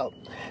Jezebel,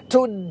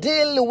 to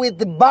deal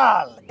with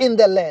Baal in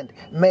the land.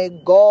 May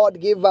God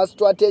give us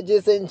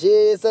strategies in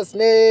Jesus'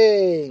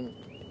 name.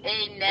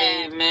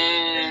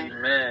 Amen.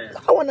 Amen.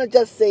 I want to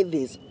just say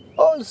this.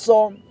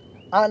 Also,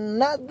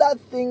 another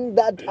thing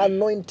that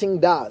anointing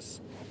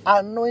does,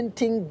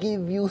 anointing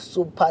gives you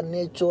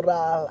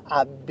supernatural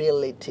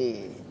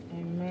ability.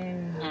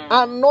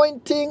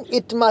 Anointing,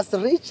 it must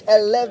reach a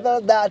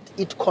level that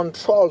it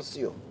controls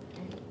you.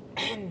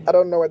 I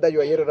don't know whether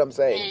you are hearing what I'm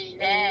saying.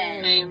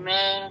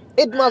 Amen.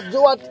 It must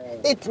do what?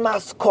 It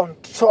must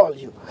control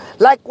you.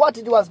 Like what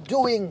it was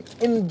doing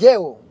in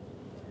Jehu.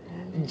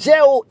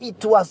 Jehu,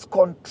 it was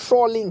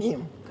controlling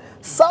him.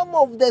 Some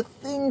of the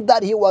things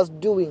that he was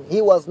doing,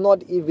 he was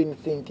not even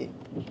thinking.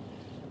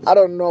 I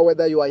don't know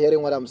whether you are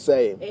hearing what I'm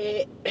saying.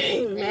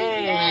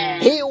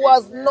 Amen. He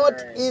was not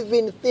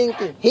even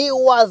thinking. He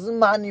was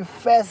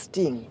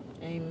manifesting.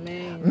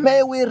 Amen.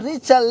 May we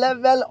reach a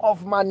level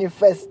of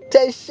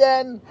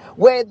manifestation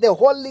where the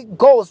Holy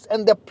Ghost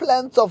and the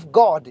plans of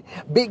God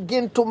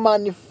begin to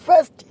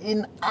manifest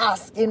in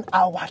us in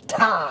our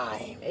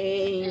time.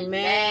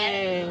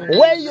 Amen.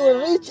 Where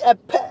you reach a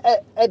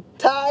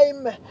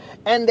time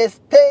and a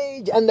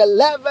stage and a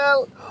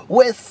level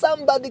where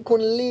somebody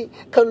can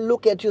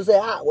look at you and say,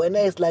 when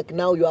it's like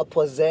now you are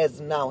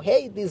possessed now.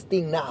 Hey, this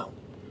thing now.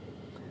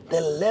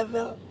 The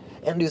level.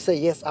 And you say,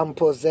 yes, I'm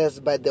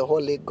possessed by the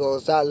Holy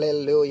Ghost.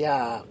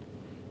 Hallelujah.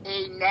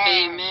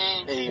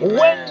 Amen.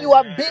 When you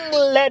are being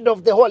led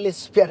of the Holy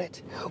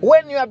Spirit,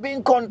 when you are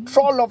being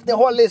control of the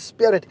Holy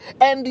Spirit,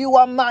 and you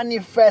are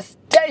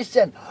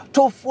manifestation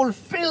to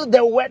fulfill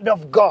the word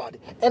of God.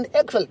 And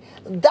actually,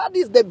 that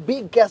is the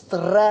biggest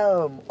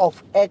realm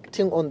of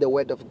acting on the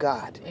word of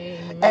God.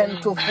 Amen.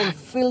 And to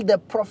fulfill the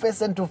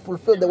prophecy and to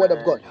fulfill the word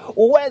of God.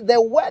 Where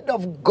the word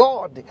of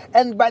God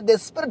and by the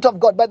Spirit of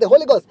God, by the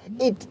Holy Ghost,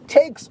 it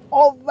takes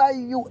over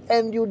you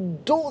and you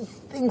do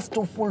things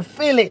to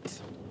fulfill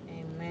it.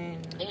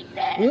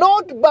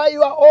 Not by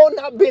your own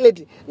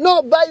ability.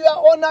 No, by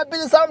your own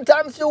ability,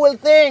 sometimes you will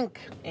think.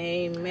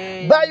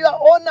 Amen. By your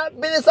own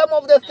ability, some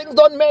of the things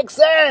don't make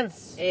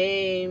sense.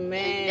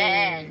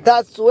 Amen.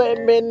 That's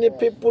where many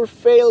people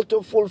fail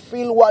to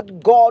fulfill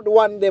what God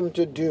wants them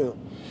to do.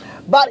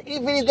 But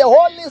if it is the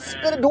Holy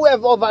Spirit who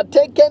have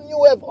overtaken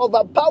you, have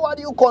overpowered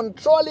you,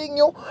 controlling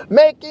you,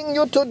 making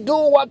you to do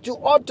what you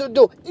ought to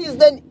do, is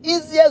the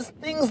easiest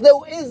things, the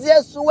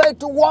easiest way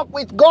to walk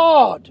with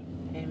God.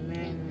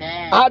 Amen.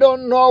 I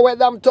don't know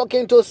whether I'm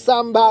talking to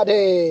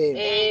somebody.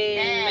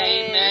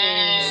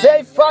 Amen.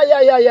 Say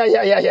fire, yeah.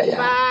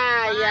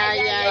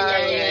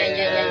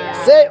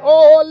 Say,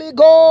 oh Holy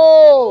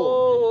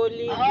Ghost,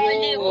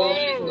 Holy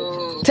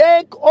Ghost,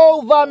 take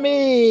over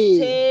me.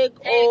 take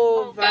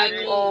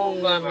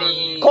over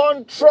me.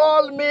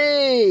 Control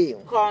me.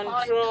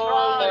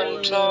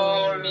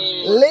 Control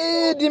me.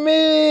 Lead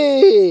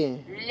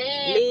me.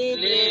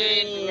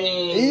 Lead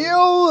me.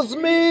 Use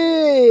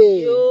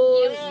me.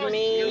 Use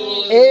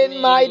me. In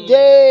my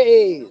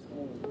days.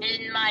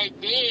 In my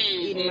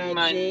day. In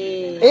my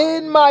day.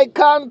 In my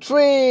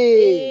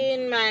country.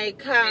 In my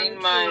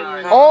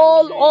country.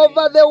 All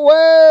over the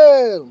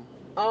world.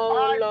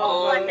 All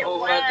over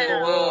Over the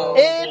world.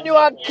 In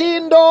your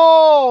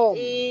kingdom.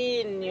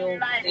 in your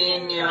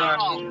In your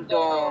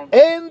kingdom.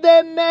 In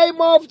the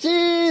name of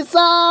Jesus.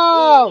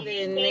 in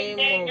the name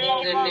In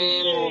the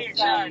name of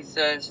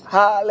Jesus.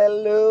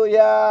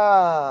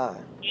 Hallelujah.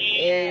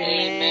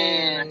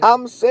 Amen.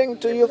 I'm saying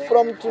to you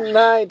from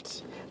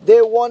tonight,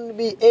 there won't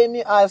be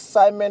any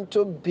assignment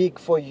too big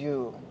for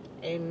you.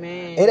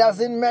 Amen. It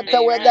doesn't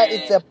matter whether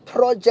it's a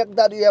project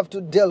that you have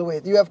to deal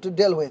with.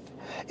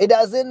 It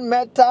doesn't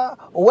matter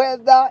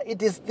whether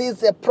it is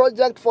a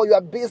project for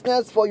your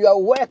business, for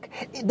your work.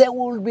 There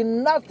will be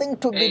nothing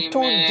to be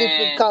too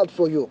difficult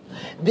for you.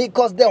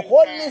 Because the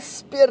Holy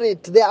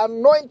Spirit, the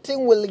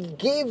anointing will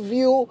give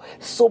you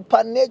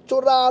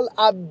supernatural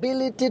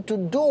ability to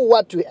do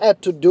what you have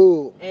to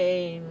do.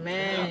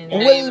 Amen.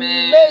 Will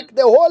make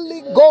the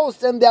Holy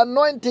Ghost and the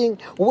anointing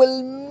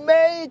will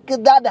make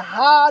that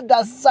hard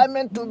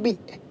assignment to be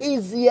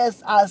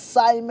easiest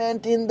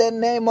assignment in the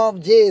name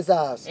of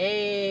Jesus.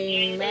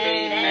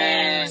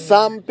 Amen.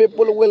 Some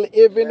people will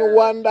even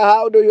wonder,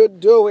 how do you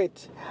do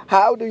it?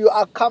 How do you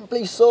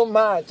accomplish so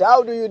much?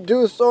 How do you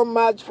do so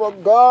much for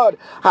God?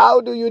 How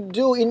do you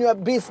do in your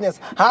business?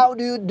 How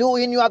do you do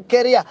in your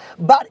career?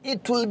 But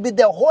it will be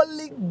the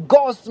Holy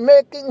Ghost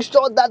making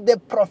sure that the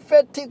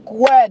prophetic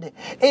word,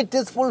 it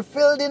is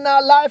fulfilled in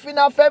our life, in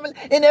our family,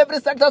 in every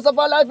sector of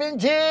our life, in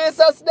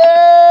Jesus'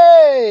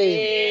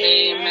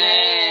 name.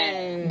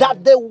 Amen.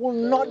 That there will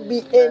not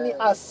be any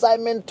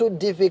assignment too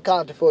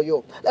difficult for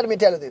you. Let me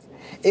tell you this.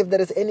 If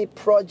there is any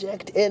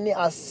project, any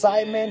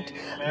assignment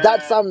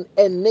that some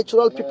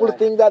natural people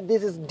think that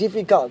this is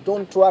difficult,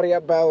 don't worry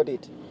about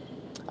it.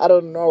 I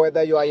don't know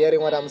whether you are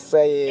hearing what I'm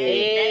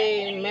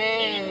saying.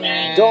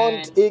 Amen.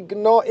 Don't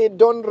ignore it.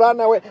 Don't run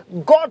away.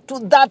 Go to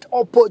that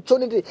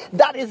opportunity.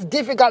 That is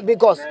difficult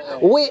because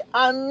we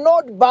are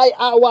not by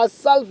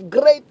ourselves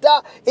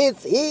greater.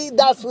 It's He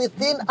that's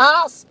within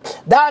us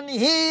than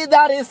he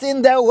that is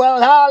in the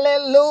world.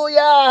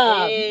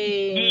 Hallelujah.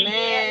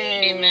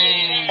 Amen.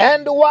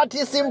 And what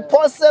is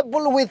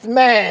impossible with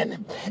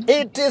man,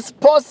 it is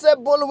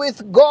possible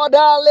with God.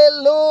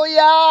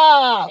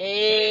 Hallelujah.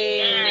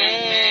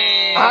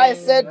 Amen. I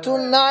said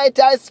tonight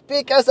I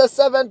speak as a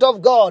servant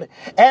of God,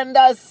 and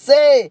I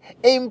say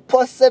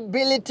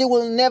impossibility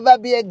will never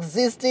be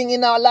existing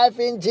in our life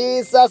in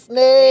Jesus'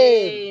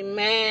 name.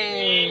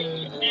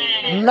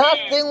 Amen.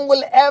 Nothing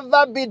will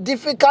ever be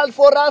difficult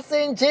for us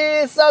in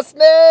Jesus'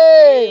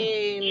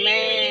 name.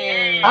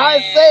 Amen. I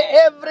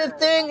say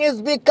everything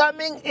is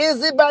becoming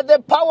easy by the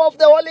power of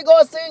the Holy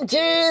Ghost in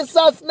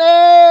Jesus'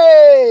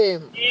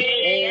 name.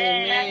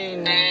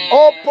 Amen.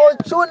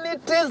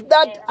 Opportunities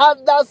that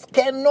others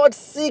cannot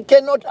see,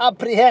 cannot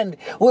apprehend,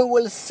 we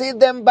will see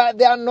them by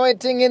the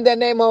anointing in the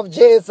name of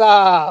Jesus.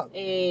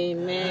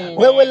 Amen.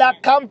 We will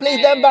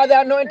accomplish them by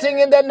the anointing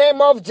in the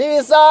name of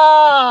Jesus.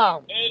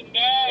 Amen.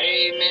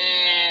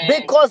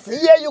 Because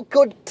here you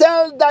could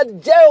tell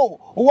that Jehu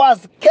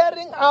was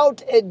carrying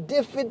out a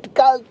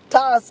difficult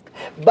task,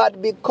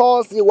 but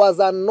because he was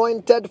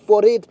anointed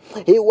for it,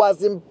 he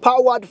was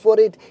empowered for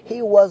it,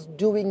 he was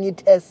doing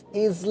it as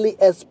easily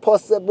as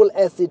possible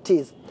as it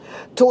is.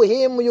 To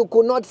him, you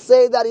could not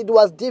say that it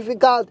was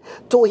difficult.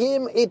 To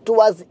him, it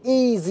was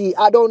easy.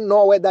 I don't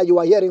know whether you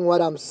are hearing what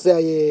I'm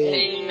saying.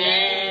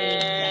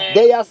 Amen.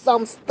 There are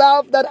some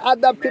stuff that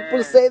other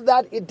people say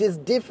that it is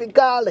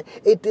difficult,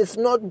 it is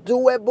not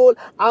doable.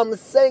 I'm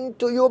saying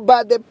to you,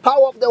 by the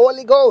power of the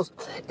Holy Ghost,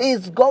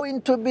 it's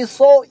going to be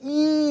so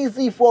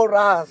easy for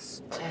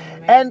us.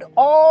 Amen. And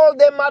all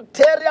the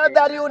material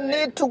that you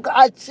need to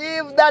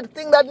achieve that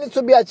thing that needs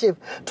to be achieved,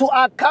 to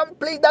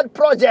accomplish that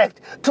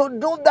project, to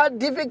do that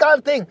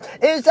difficult thing,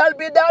 it shall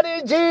be done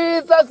in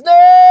Jesus'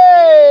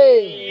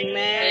 name.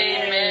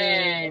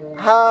 Amen.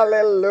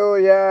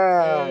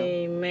 Hallelujah.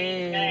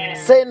 Amen.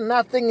 Say,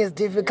 nothing is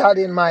difficult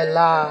in my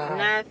life.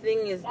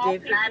 Nothing is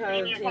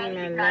difficult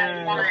in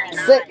my life.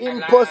 Say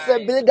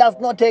impossibility does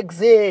not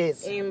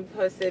exist.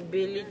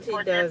 Impossibility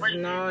does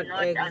not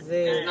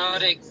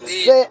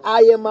exist. Say I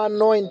am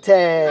anointed.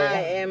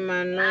 I am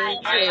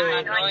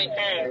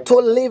anointed To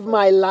live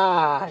my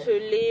life. to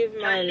live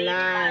my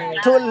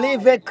life. To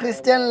live a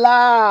Christian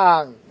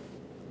life.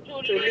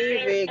 To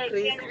live a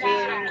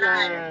Christian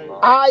life.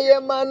 I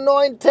am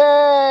anointed.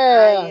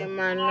 I am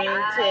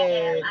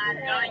anointed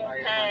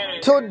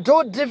To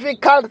do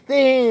difficult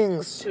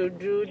things. to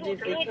do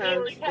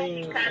difficult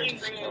things.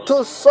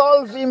 To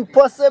solve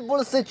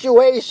impossible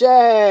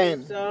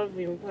situations. Solve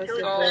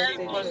impossible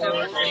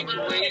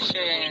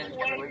situations.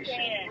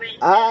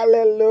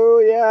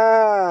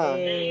 Hallelujah.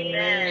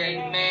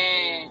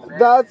 Amen.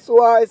 That's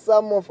why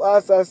some of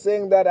us are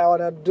saying that I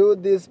want to do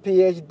this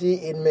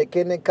PhD in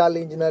mechanical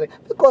engineering.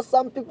 Because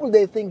some people,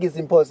 they think it's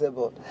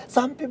impossible.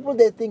 Some people,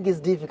 they think it's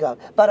difficult.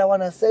 But I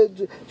want to say,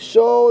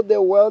 show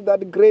the world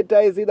that greater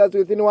is he that's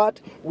within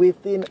what?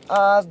 Within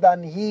us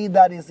than he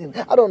that is in.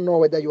 I don't know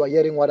whether you are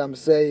hearing what I'm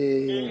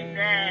saying.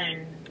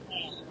 Amen.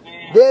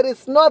 There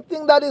is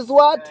nothing that is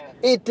what?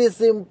 It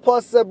is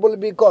impossible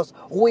because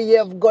we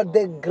have got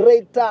the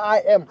greater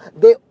I am,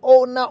 the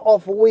owner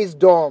of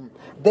wisdom,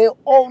 the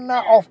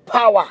owner of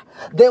power,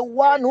 the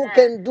one who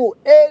can do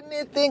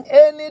anything,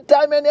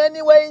 anytime, and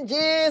anywhere in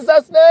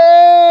Jesus'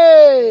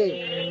 name.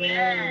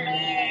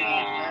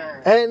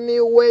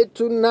 Anyway,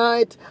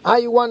 tonight,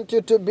 I want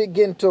you to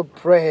begin to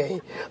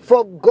pray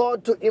for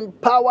God to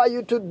empower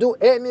you to do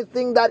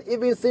anything that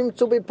even seems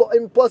to be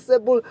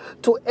impossible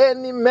to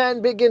any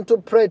man. Begin to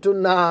pray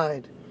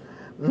tonight.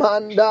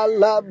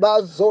 Mandala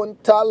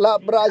bazonta la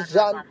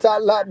brajanta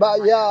la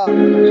baya.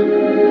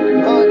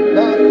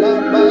 Mandala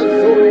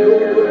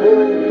bazondurubu.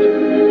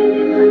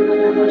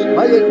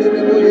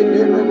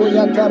 Mayendurubu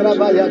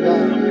yatarabayada.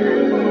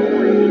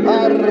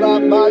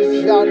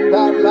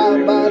 Arabashanda la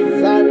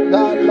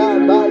bazanda la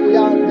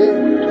bayade.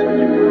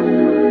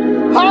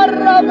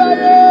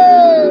 Harabaye.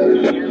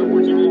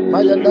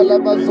 Mayanda la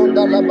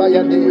bazonda la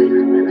bayade.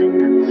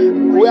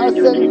 We are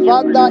saying,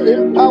 Father,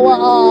 empower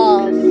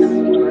us.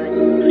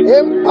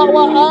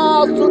 Empower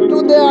us to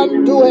do the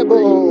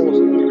undoable,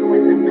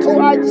 to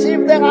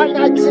achieve the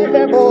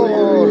unachievable.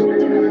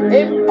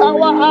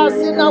 Empower us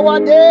in our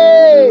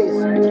days,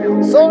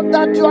 so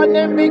that your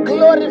name be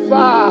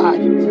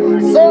glorified,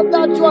 so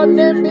that your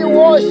name be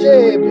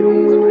worshipped.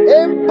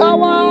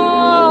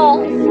 Empower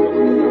us.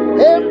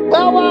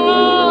 Empower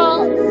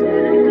us.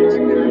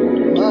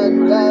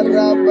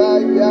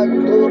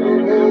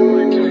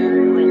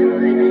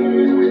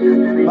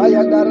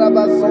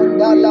 Bayandaraba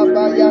sondala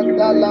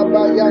bayandala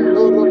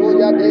bayandurubu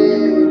yade.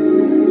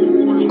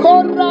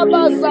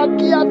 Koraba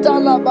sakiata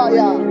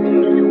labaya.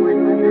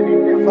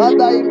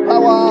 Father,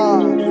 empower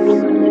us.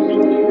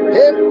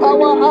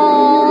 Empower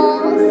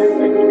us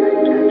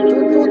to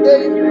do the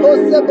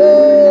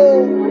impossible,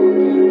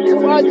 to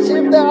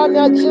achieve the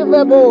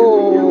unachievable.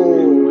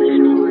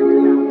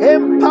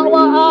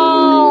 Empower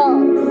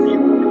us.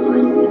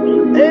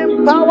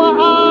 Empower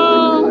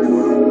us.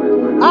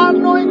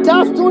 Anoint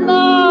us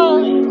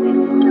tonight.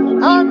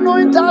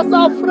 Anoint us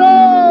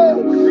afresh.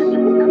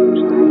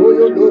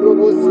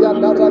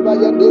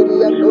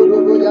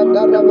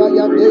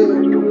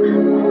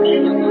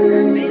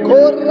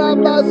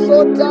 Koraba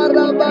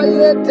sotaraba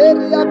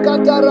yeteria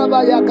kataraba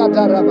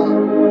yakataraba.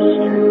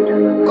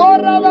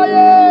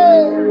 Korabaye.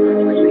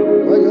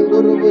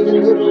 Oyundurubu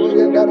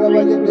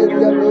yendaraba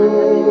yenderia do.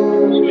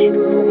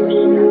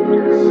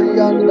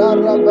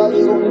 Yandaraba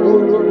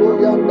sundurubu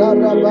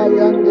yandaraba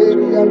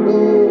yanderia do.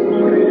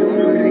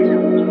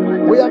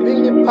 We are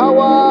being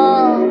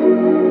empowered.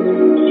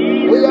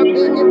 We are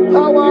being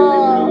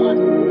empowered.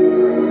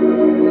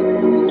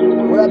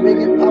 We are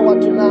being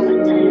empowered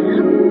tonight.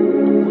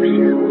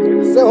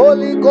 Say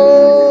Holy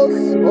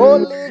Ghost,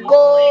 Holy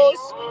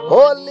Ghost,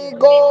 Holy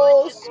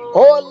Ghost,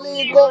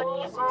 Holy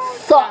Ghost.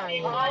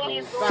 Fire,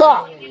 fire,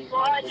 fire,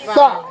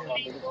 fire,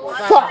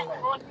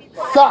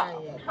 fire, fire,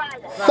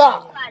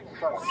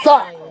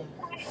 fire,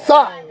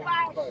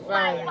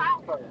 fire.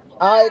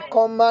 I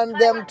command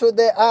them to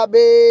the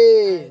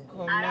abbey.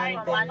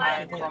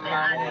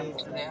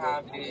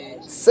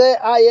 Say,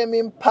 I am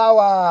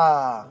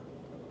empowered.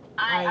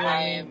 I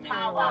am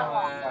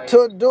empowered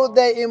to do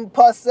the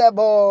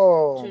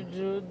impossible. to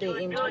do the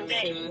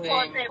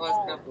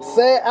impossible.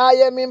 Say, I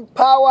am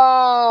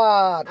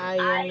empowered I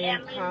am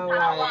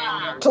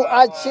empowered to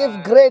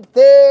achieve great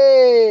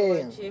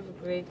things. to achieve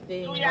great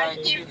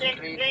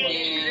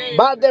things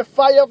By the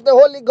fire of the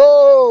Holy by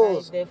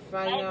Ghost. the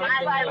fire of the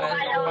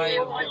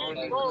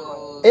Holy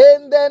Ghost.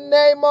 In the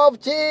name of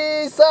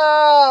Jesus.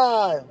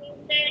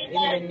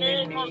 In the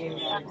name of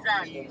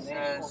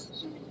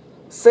Jesus.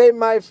 Say,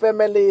 my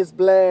family is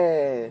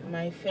blessed.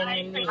 My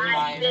family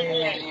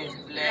is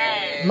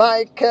blessed.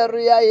 My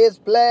career is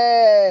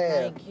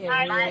blessed.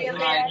 My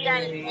career is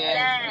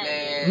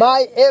blessed.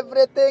 My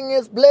everything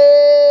is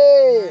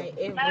blessed.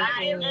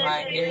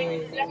 Everything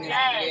is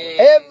blessed.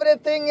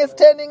 Everything is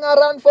turning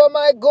around for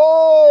my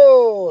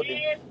good.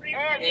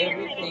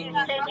 Everything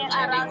is turning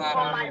around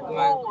for my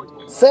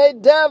good. Say,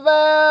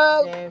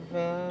 devil,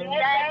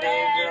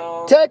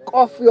 Devil, take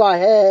off your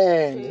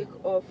hand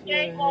Take off your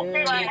take off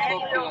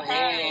your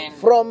hand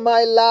from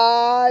my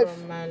life,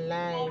 from my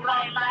life, from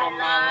my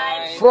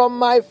life, from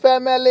my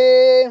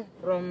family,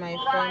 from my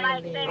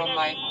family, from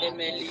my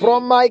family,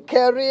 from my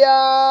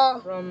career,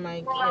 from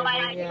my from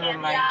career,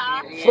 my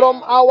career,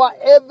 from our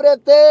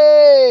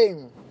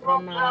everything.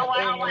 from our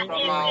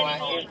from our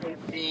everything.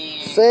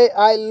 everything. Say,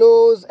 I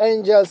lose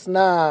angels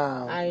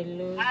now. I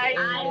lose I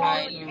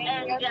angels. lose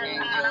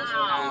angels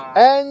now.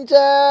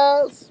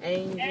 Angels,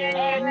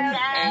 Angels,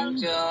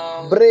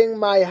 Angels, bring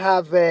my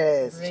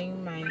harvest,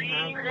 bring my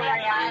harvest,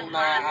 bring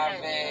my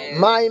harvest,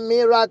 my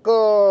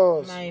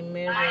miracles, my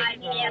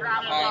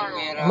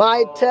miracle,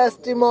 my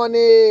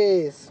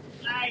testimonies.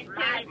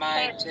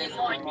 my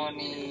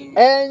testimony.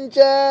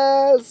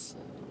 Angels,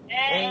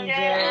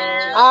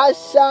 angels,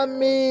 usher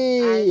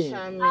me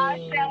usher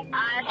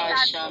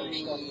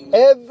me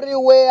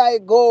everywhere I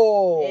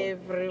go,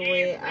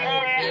 everywhere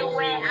I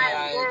Everywhere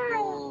I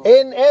go, go,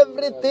 in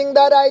everything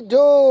that I in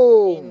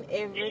do,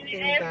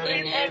 everything that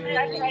in I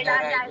everything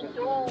that I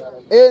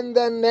do, in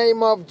the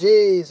name of do, in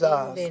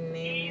Jesus. the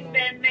name of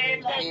in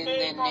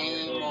the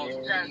name of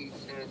Jesus.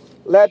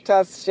 Let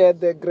us share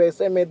the grace.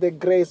 Say, may the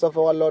grace of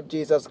our Lord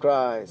Jesus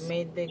Christ,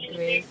 May the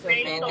grace of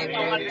May the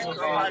our grace of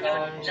Lord our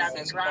Lord Jesus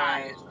Jesus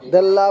Christ, Christ,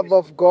 the love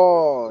of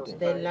God,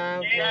 the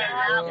love the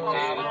of love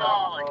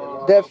God, of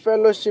God, the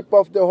fellowship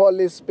of the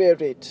Holy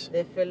Spirit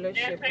the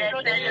fellowship of the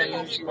the Holy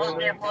fellowship of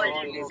Spirit the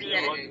Holy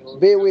Spirit,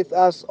 be with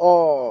us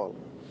all.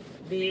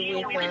 be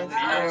with with us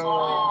us all.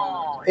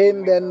 all.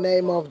 In the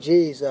name of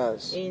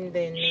Jesus. In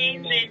the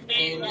name of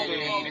In the Jesus.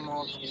 name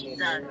of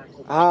Jesus.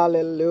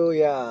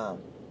 Hallelujah.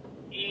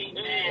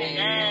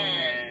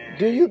 Amen.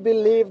 Do you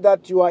believe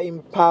that you are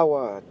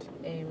empowered?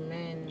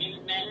 Amen.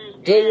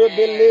 Do you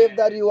believe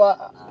that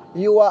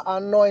you are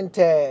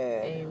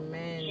anointed?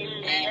 Amen.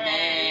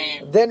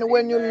 Amen. Then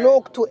when you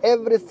look to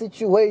every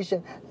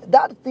situation,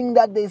 that thing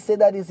that they say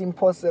that is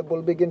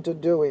impossible, begin to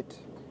do it.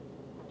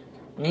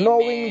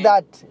 Knowing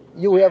that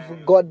you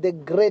have got the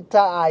greater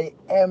I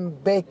am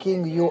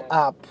backing you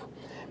up.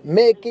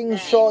 Making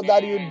sure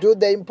that you do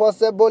the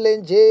impossible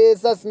in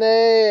Jesus'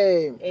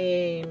 name.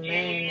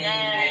 Amen.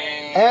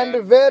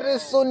 And very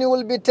soon you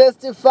will be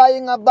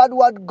testifying about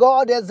what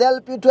God has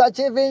helped you to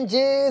achieve in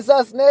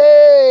Jesus'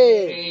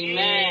 name.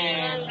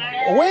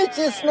 Amen. Which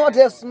is not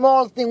a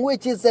small thing,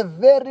 which is a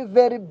very,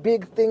 very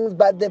big thing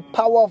by the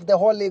power of the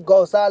Holy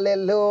Ghost.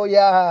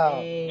 Hallelujah.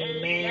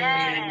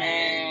 Amen.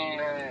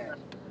 Amen.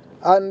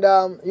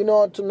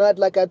 And, tonight,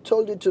 like I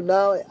told you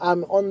tonight,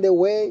 I'm on the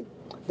way.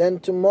 Then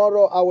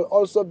tomorrow I will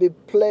also be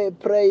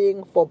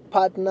praying for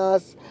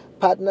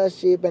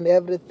partnership and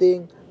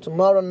everything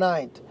tomorrow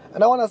night.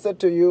 And I want to say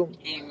to you,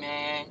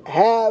 Amen.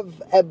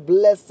 have a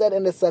blessed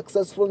and a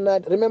successful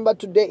night. Remember,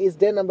 today is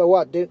day number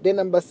what? Day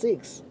number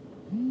 6.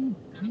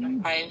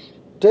 5.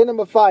 Day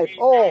number 5.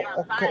 Oh,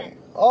 okay.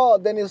 Oh,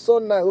 then it's so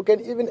nice. We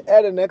can even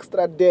add an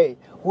extra day.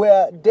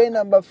 Where day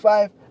number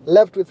 5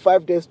 left with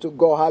 5 days to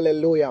go.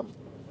 Hallelujah.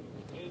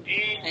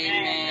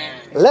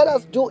 Amen. Let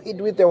us do it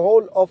with the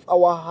whole of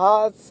our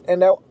hearts.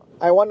 And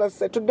I want to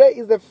say, today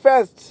is the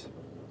 1st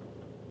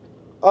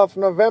of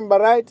November,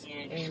 right?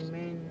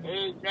 Amen.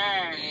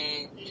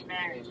 Amen.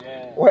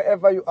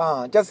 Wherever you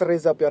are, just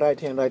raise up your right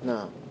hand right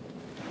now.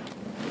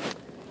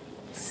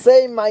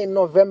 Say, my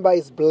November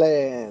is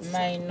blessed.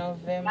 My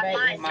November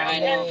is My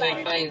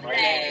November is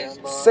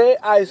blessed. blessed. Say,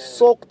 I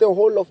soak the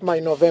whole of my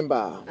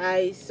November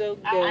I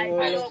soak the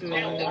whole I of soak my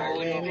the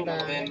whole of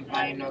November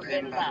my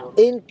November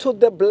into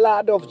the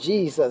blood of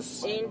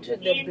Jesus, into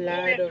the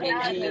blood of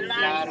into the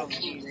blood of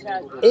Jesus,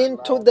 Jesus,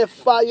 into the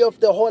fire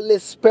of the Holy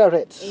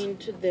Spirit.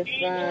 into the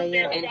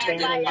fire of into the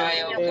the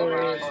fire of the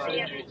Holy Holy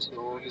Spirit.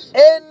 Spirit.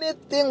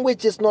 Anything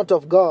which is not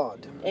of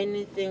God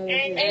Anything which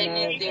is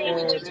Anything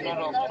which is not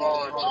not of of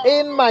God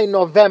in my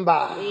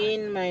November,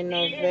 in my in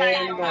my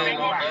November,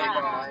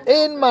 November,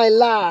 in my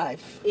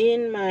life,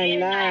 in my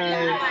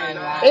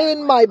life,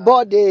 in my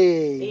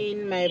body,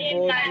 in my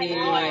in my body,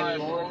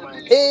 body,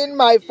 in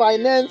my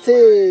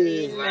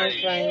finances, in my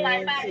in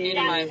my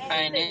finances,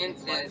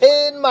 finances,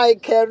 in my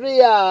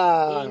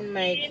career, in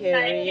my in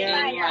career,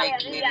 my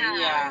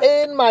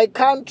career, in my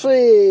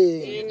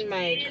country. in my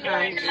in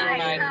my country.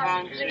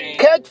 country.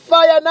 Catch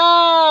fire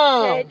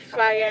now! Catch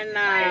fire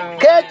now!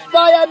 Catch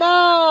fire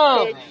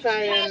now! Catch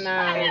fire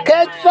now!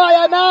 Catch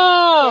fire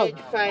now!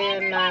 Catch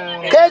fire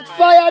now! Catch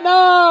fire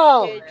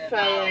now! Catch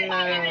fire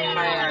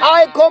now!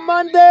 I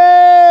command I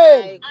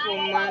them!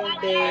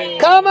 command them.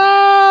 Come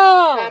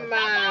out! Come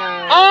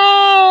out!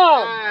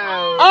 Out!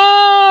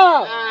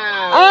 Out!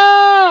 Out!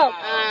 Out!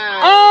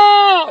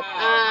 Out!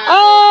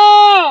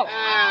 Out!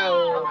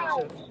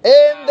 Out!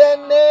 In the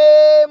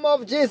name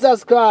of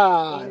Jesus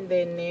Christ, In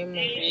the name of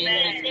In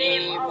the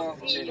name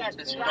of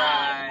Jesus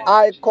Christ,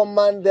 I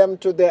command them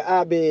to the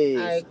abyss.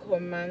 I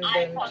command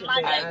them to the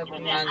I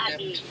command them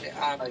abyss. to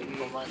the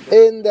abyss.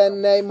 In the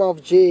name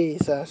of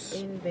Jesus.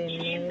 In the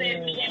name In the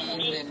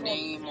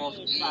name of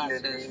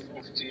Jesus.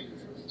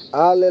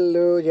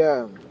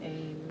 Hallelujah.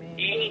 Amen.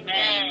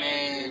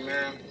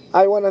 Amen.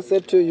 I want to say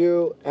to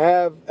you,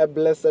 have a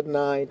blessed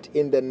night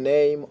in the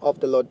name of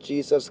the Lord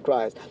Jesus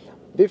Christ.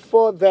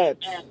 Before that,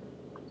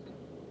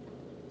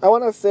 I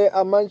want to say,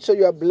 Amancho,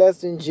 you are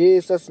blessed in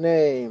Jesus'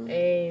 name.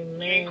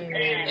 Amen.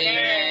 Amen.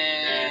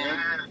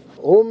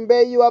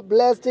 Umbe, you are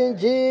blessed in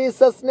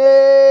Jesus'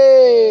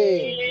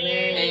 name.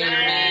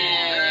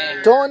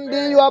 Amen.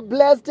 Tondi, you are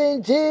blessed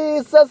in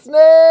Jesus'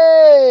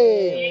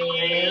 name.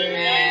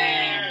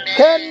 Amen.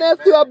 Kenneth,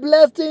 you are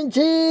blessed in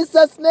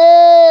Jesus'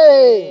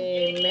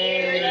 name.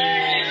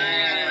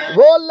 Amen.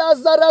 Oh,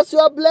 Lazarus, you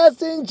are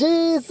blessed in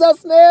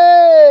Jesus'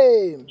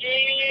 name.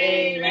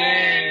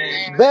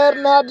 Amen.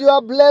 Bernard, you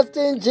are blessed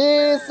in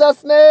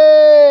Jesus'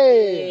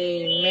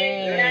 name.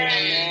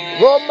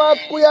 Amen. Roma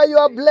Kuya, you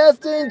are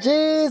blessed in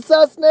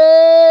Jesus'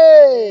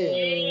 name.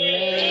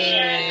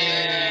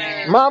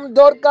 Amen. Mam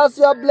Dorcas,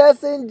 you are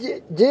blessed in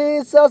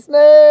Jesus'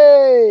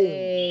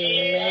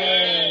 name.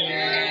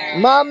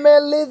 Amen. Mam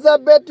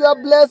Elizabeth, you are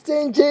blessed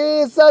in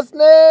Jesus'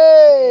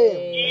 name.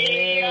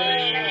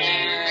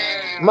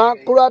 Amen.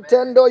 Makura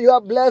Tendo, you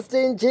are blessed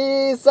in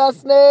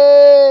Jesus'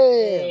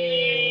 name.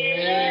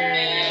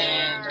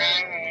 Amen.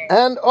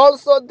 And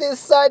also this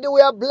side,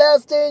 we are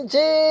blessed in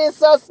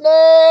Jesus'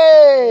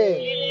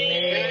 name.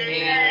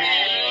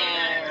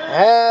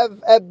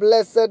 Have a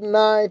blessed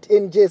night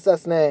in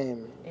Jesus'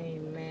 name.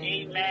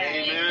 Amen.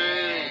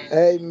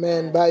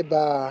 Amen.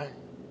 Bye-bye.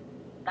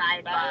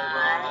 Bye.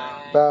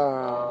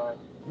 Bye.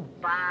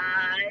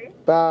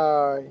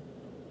 Bye.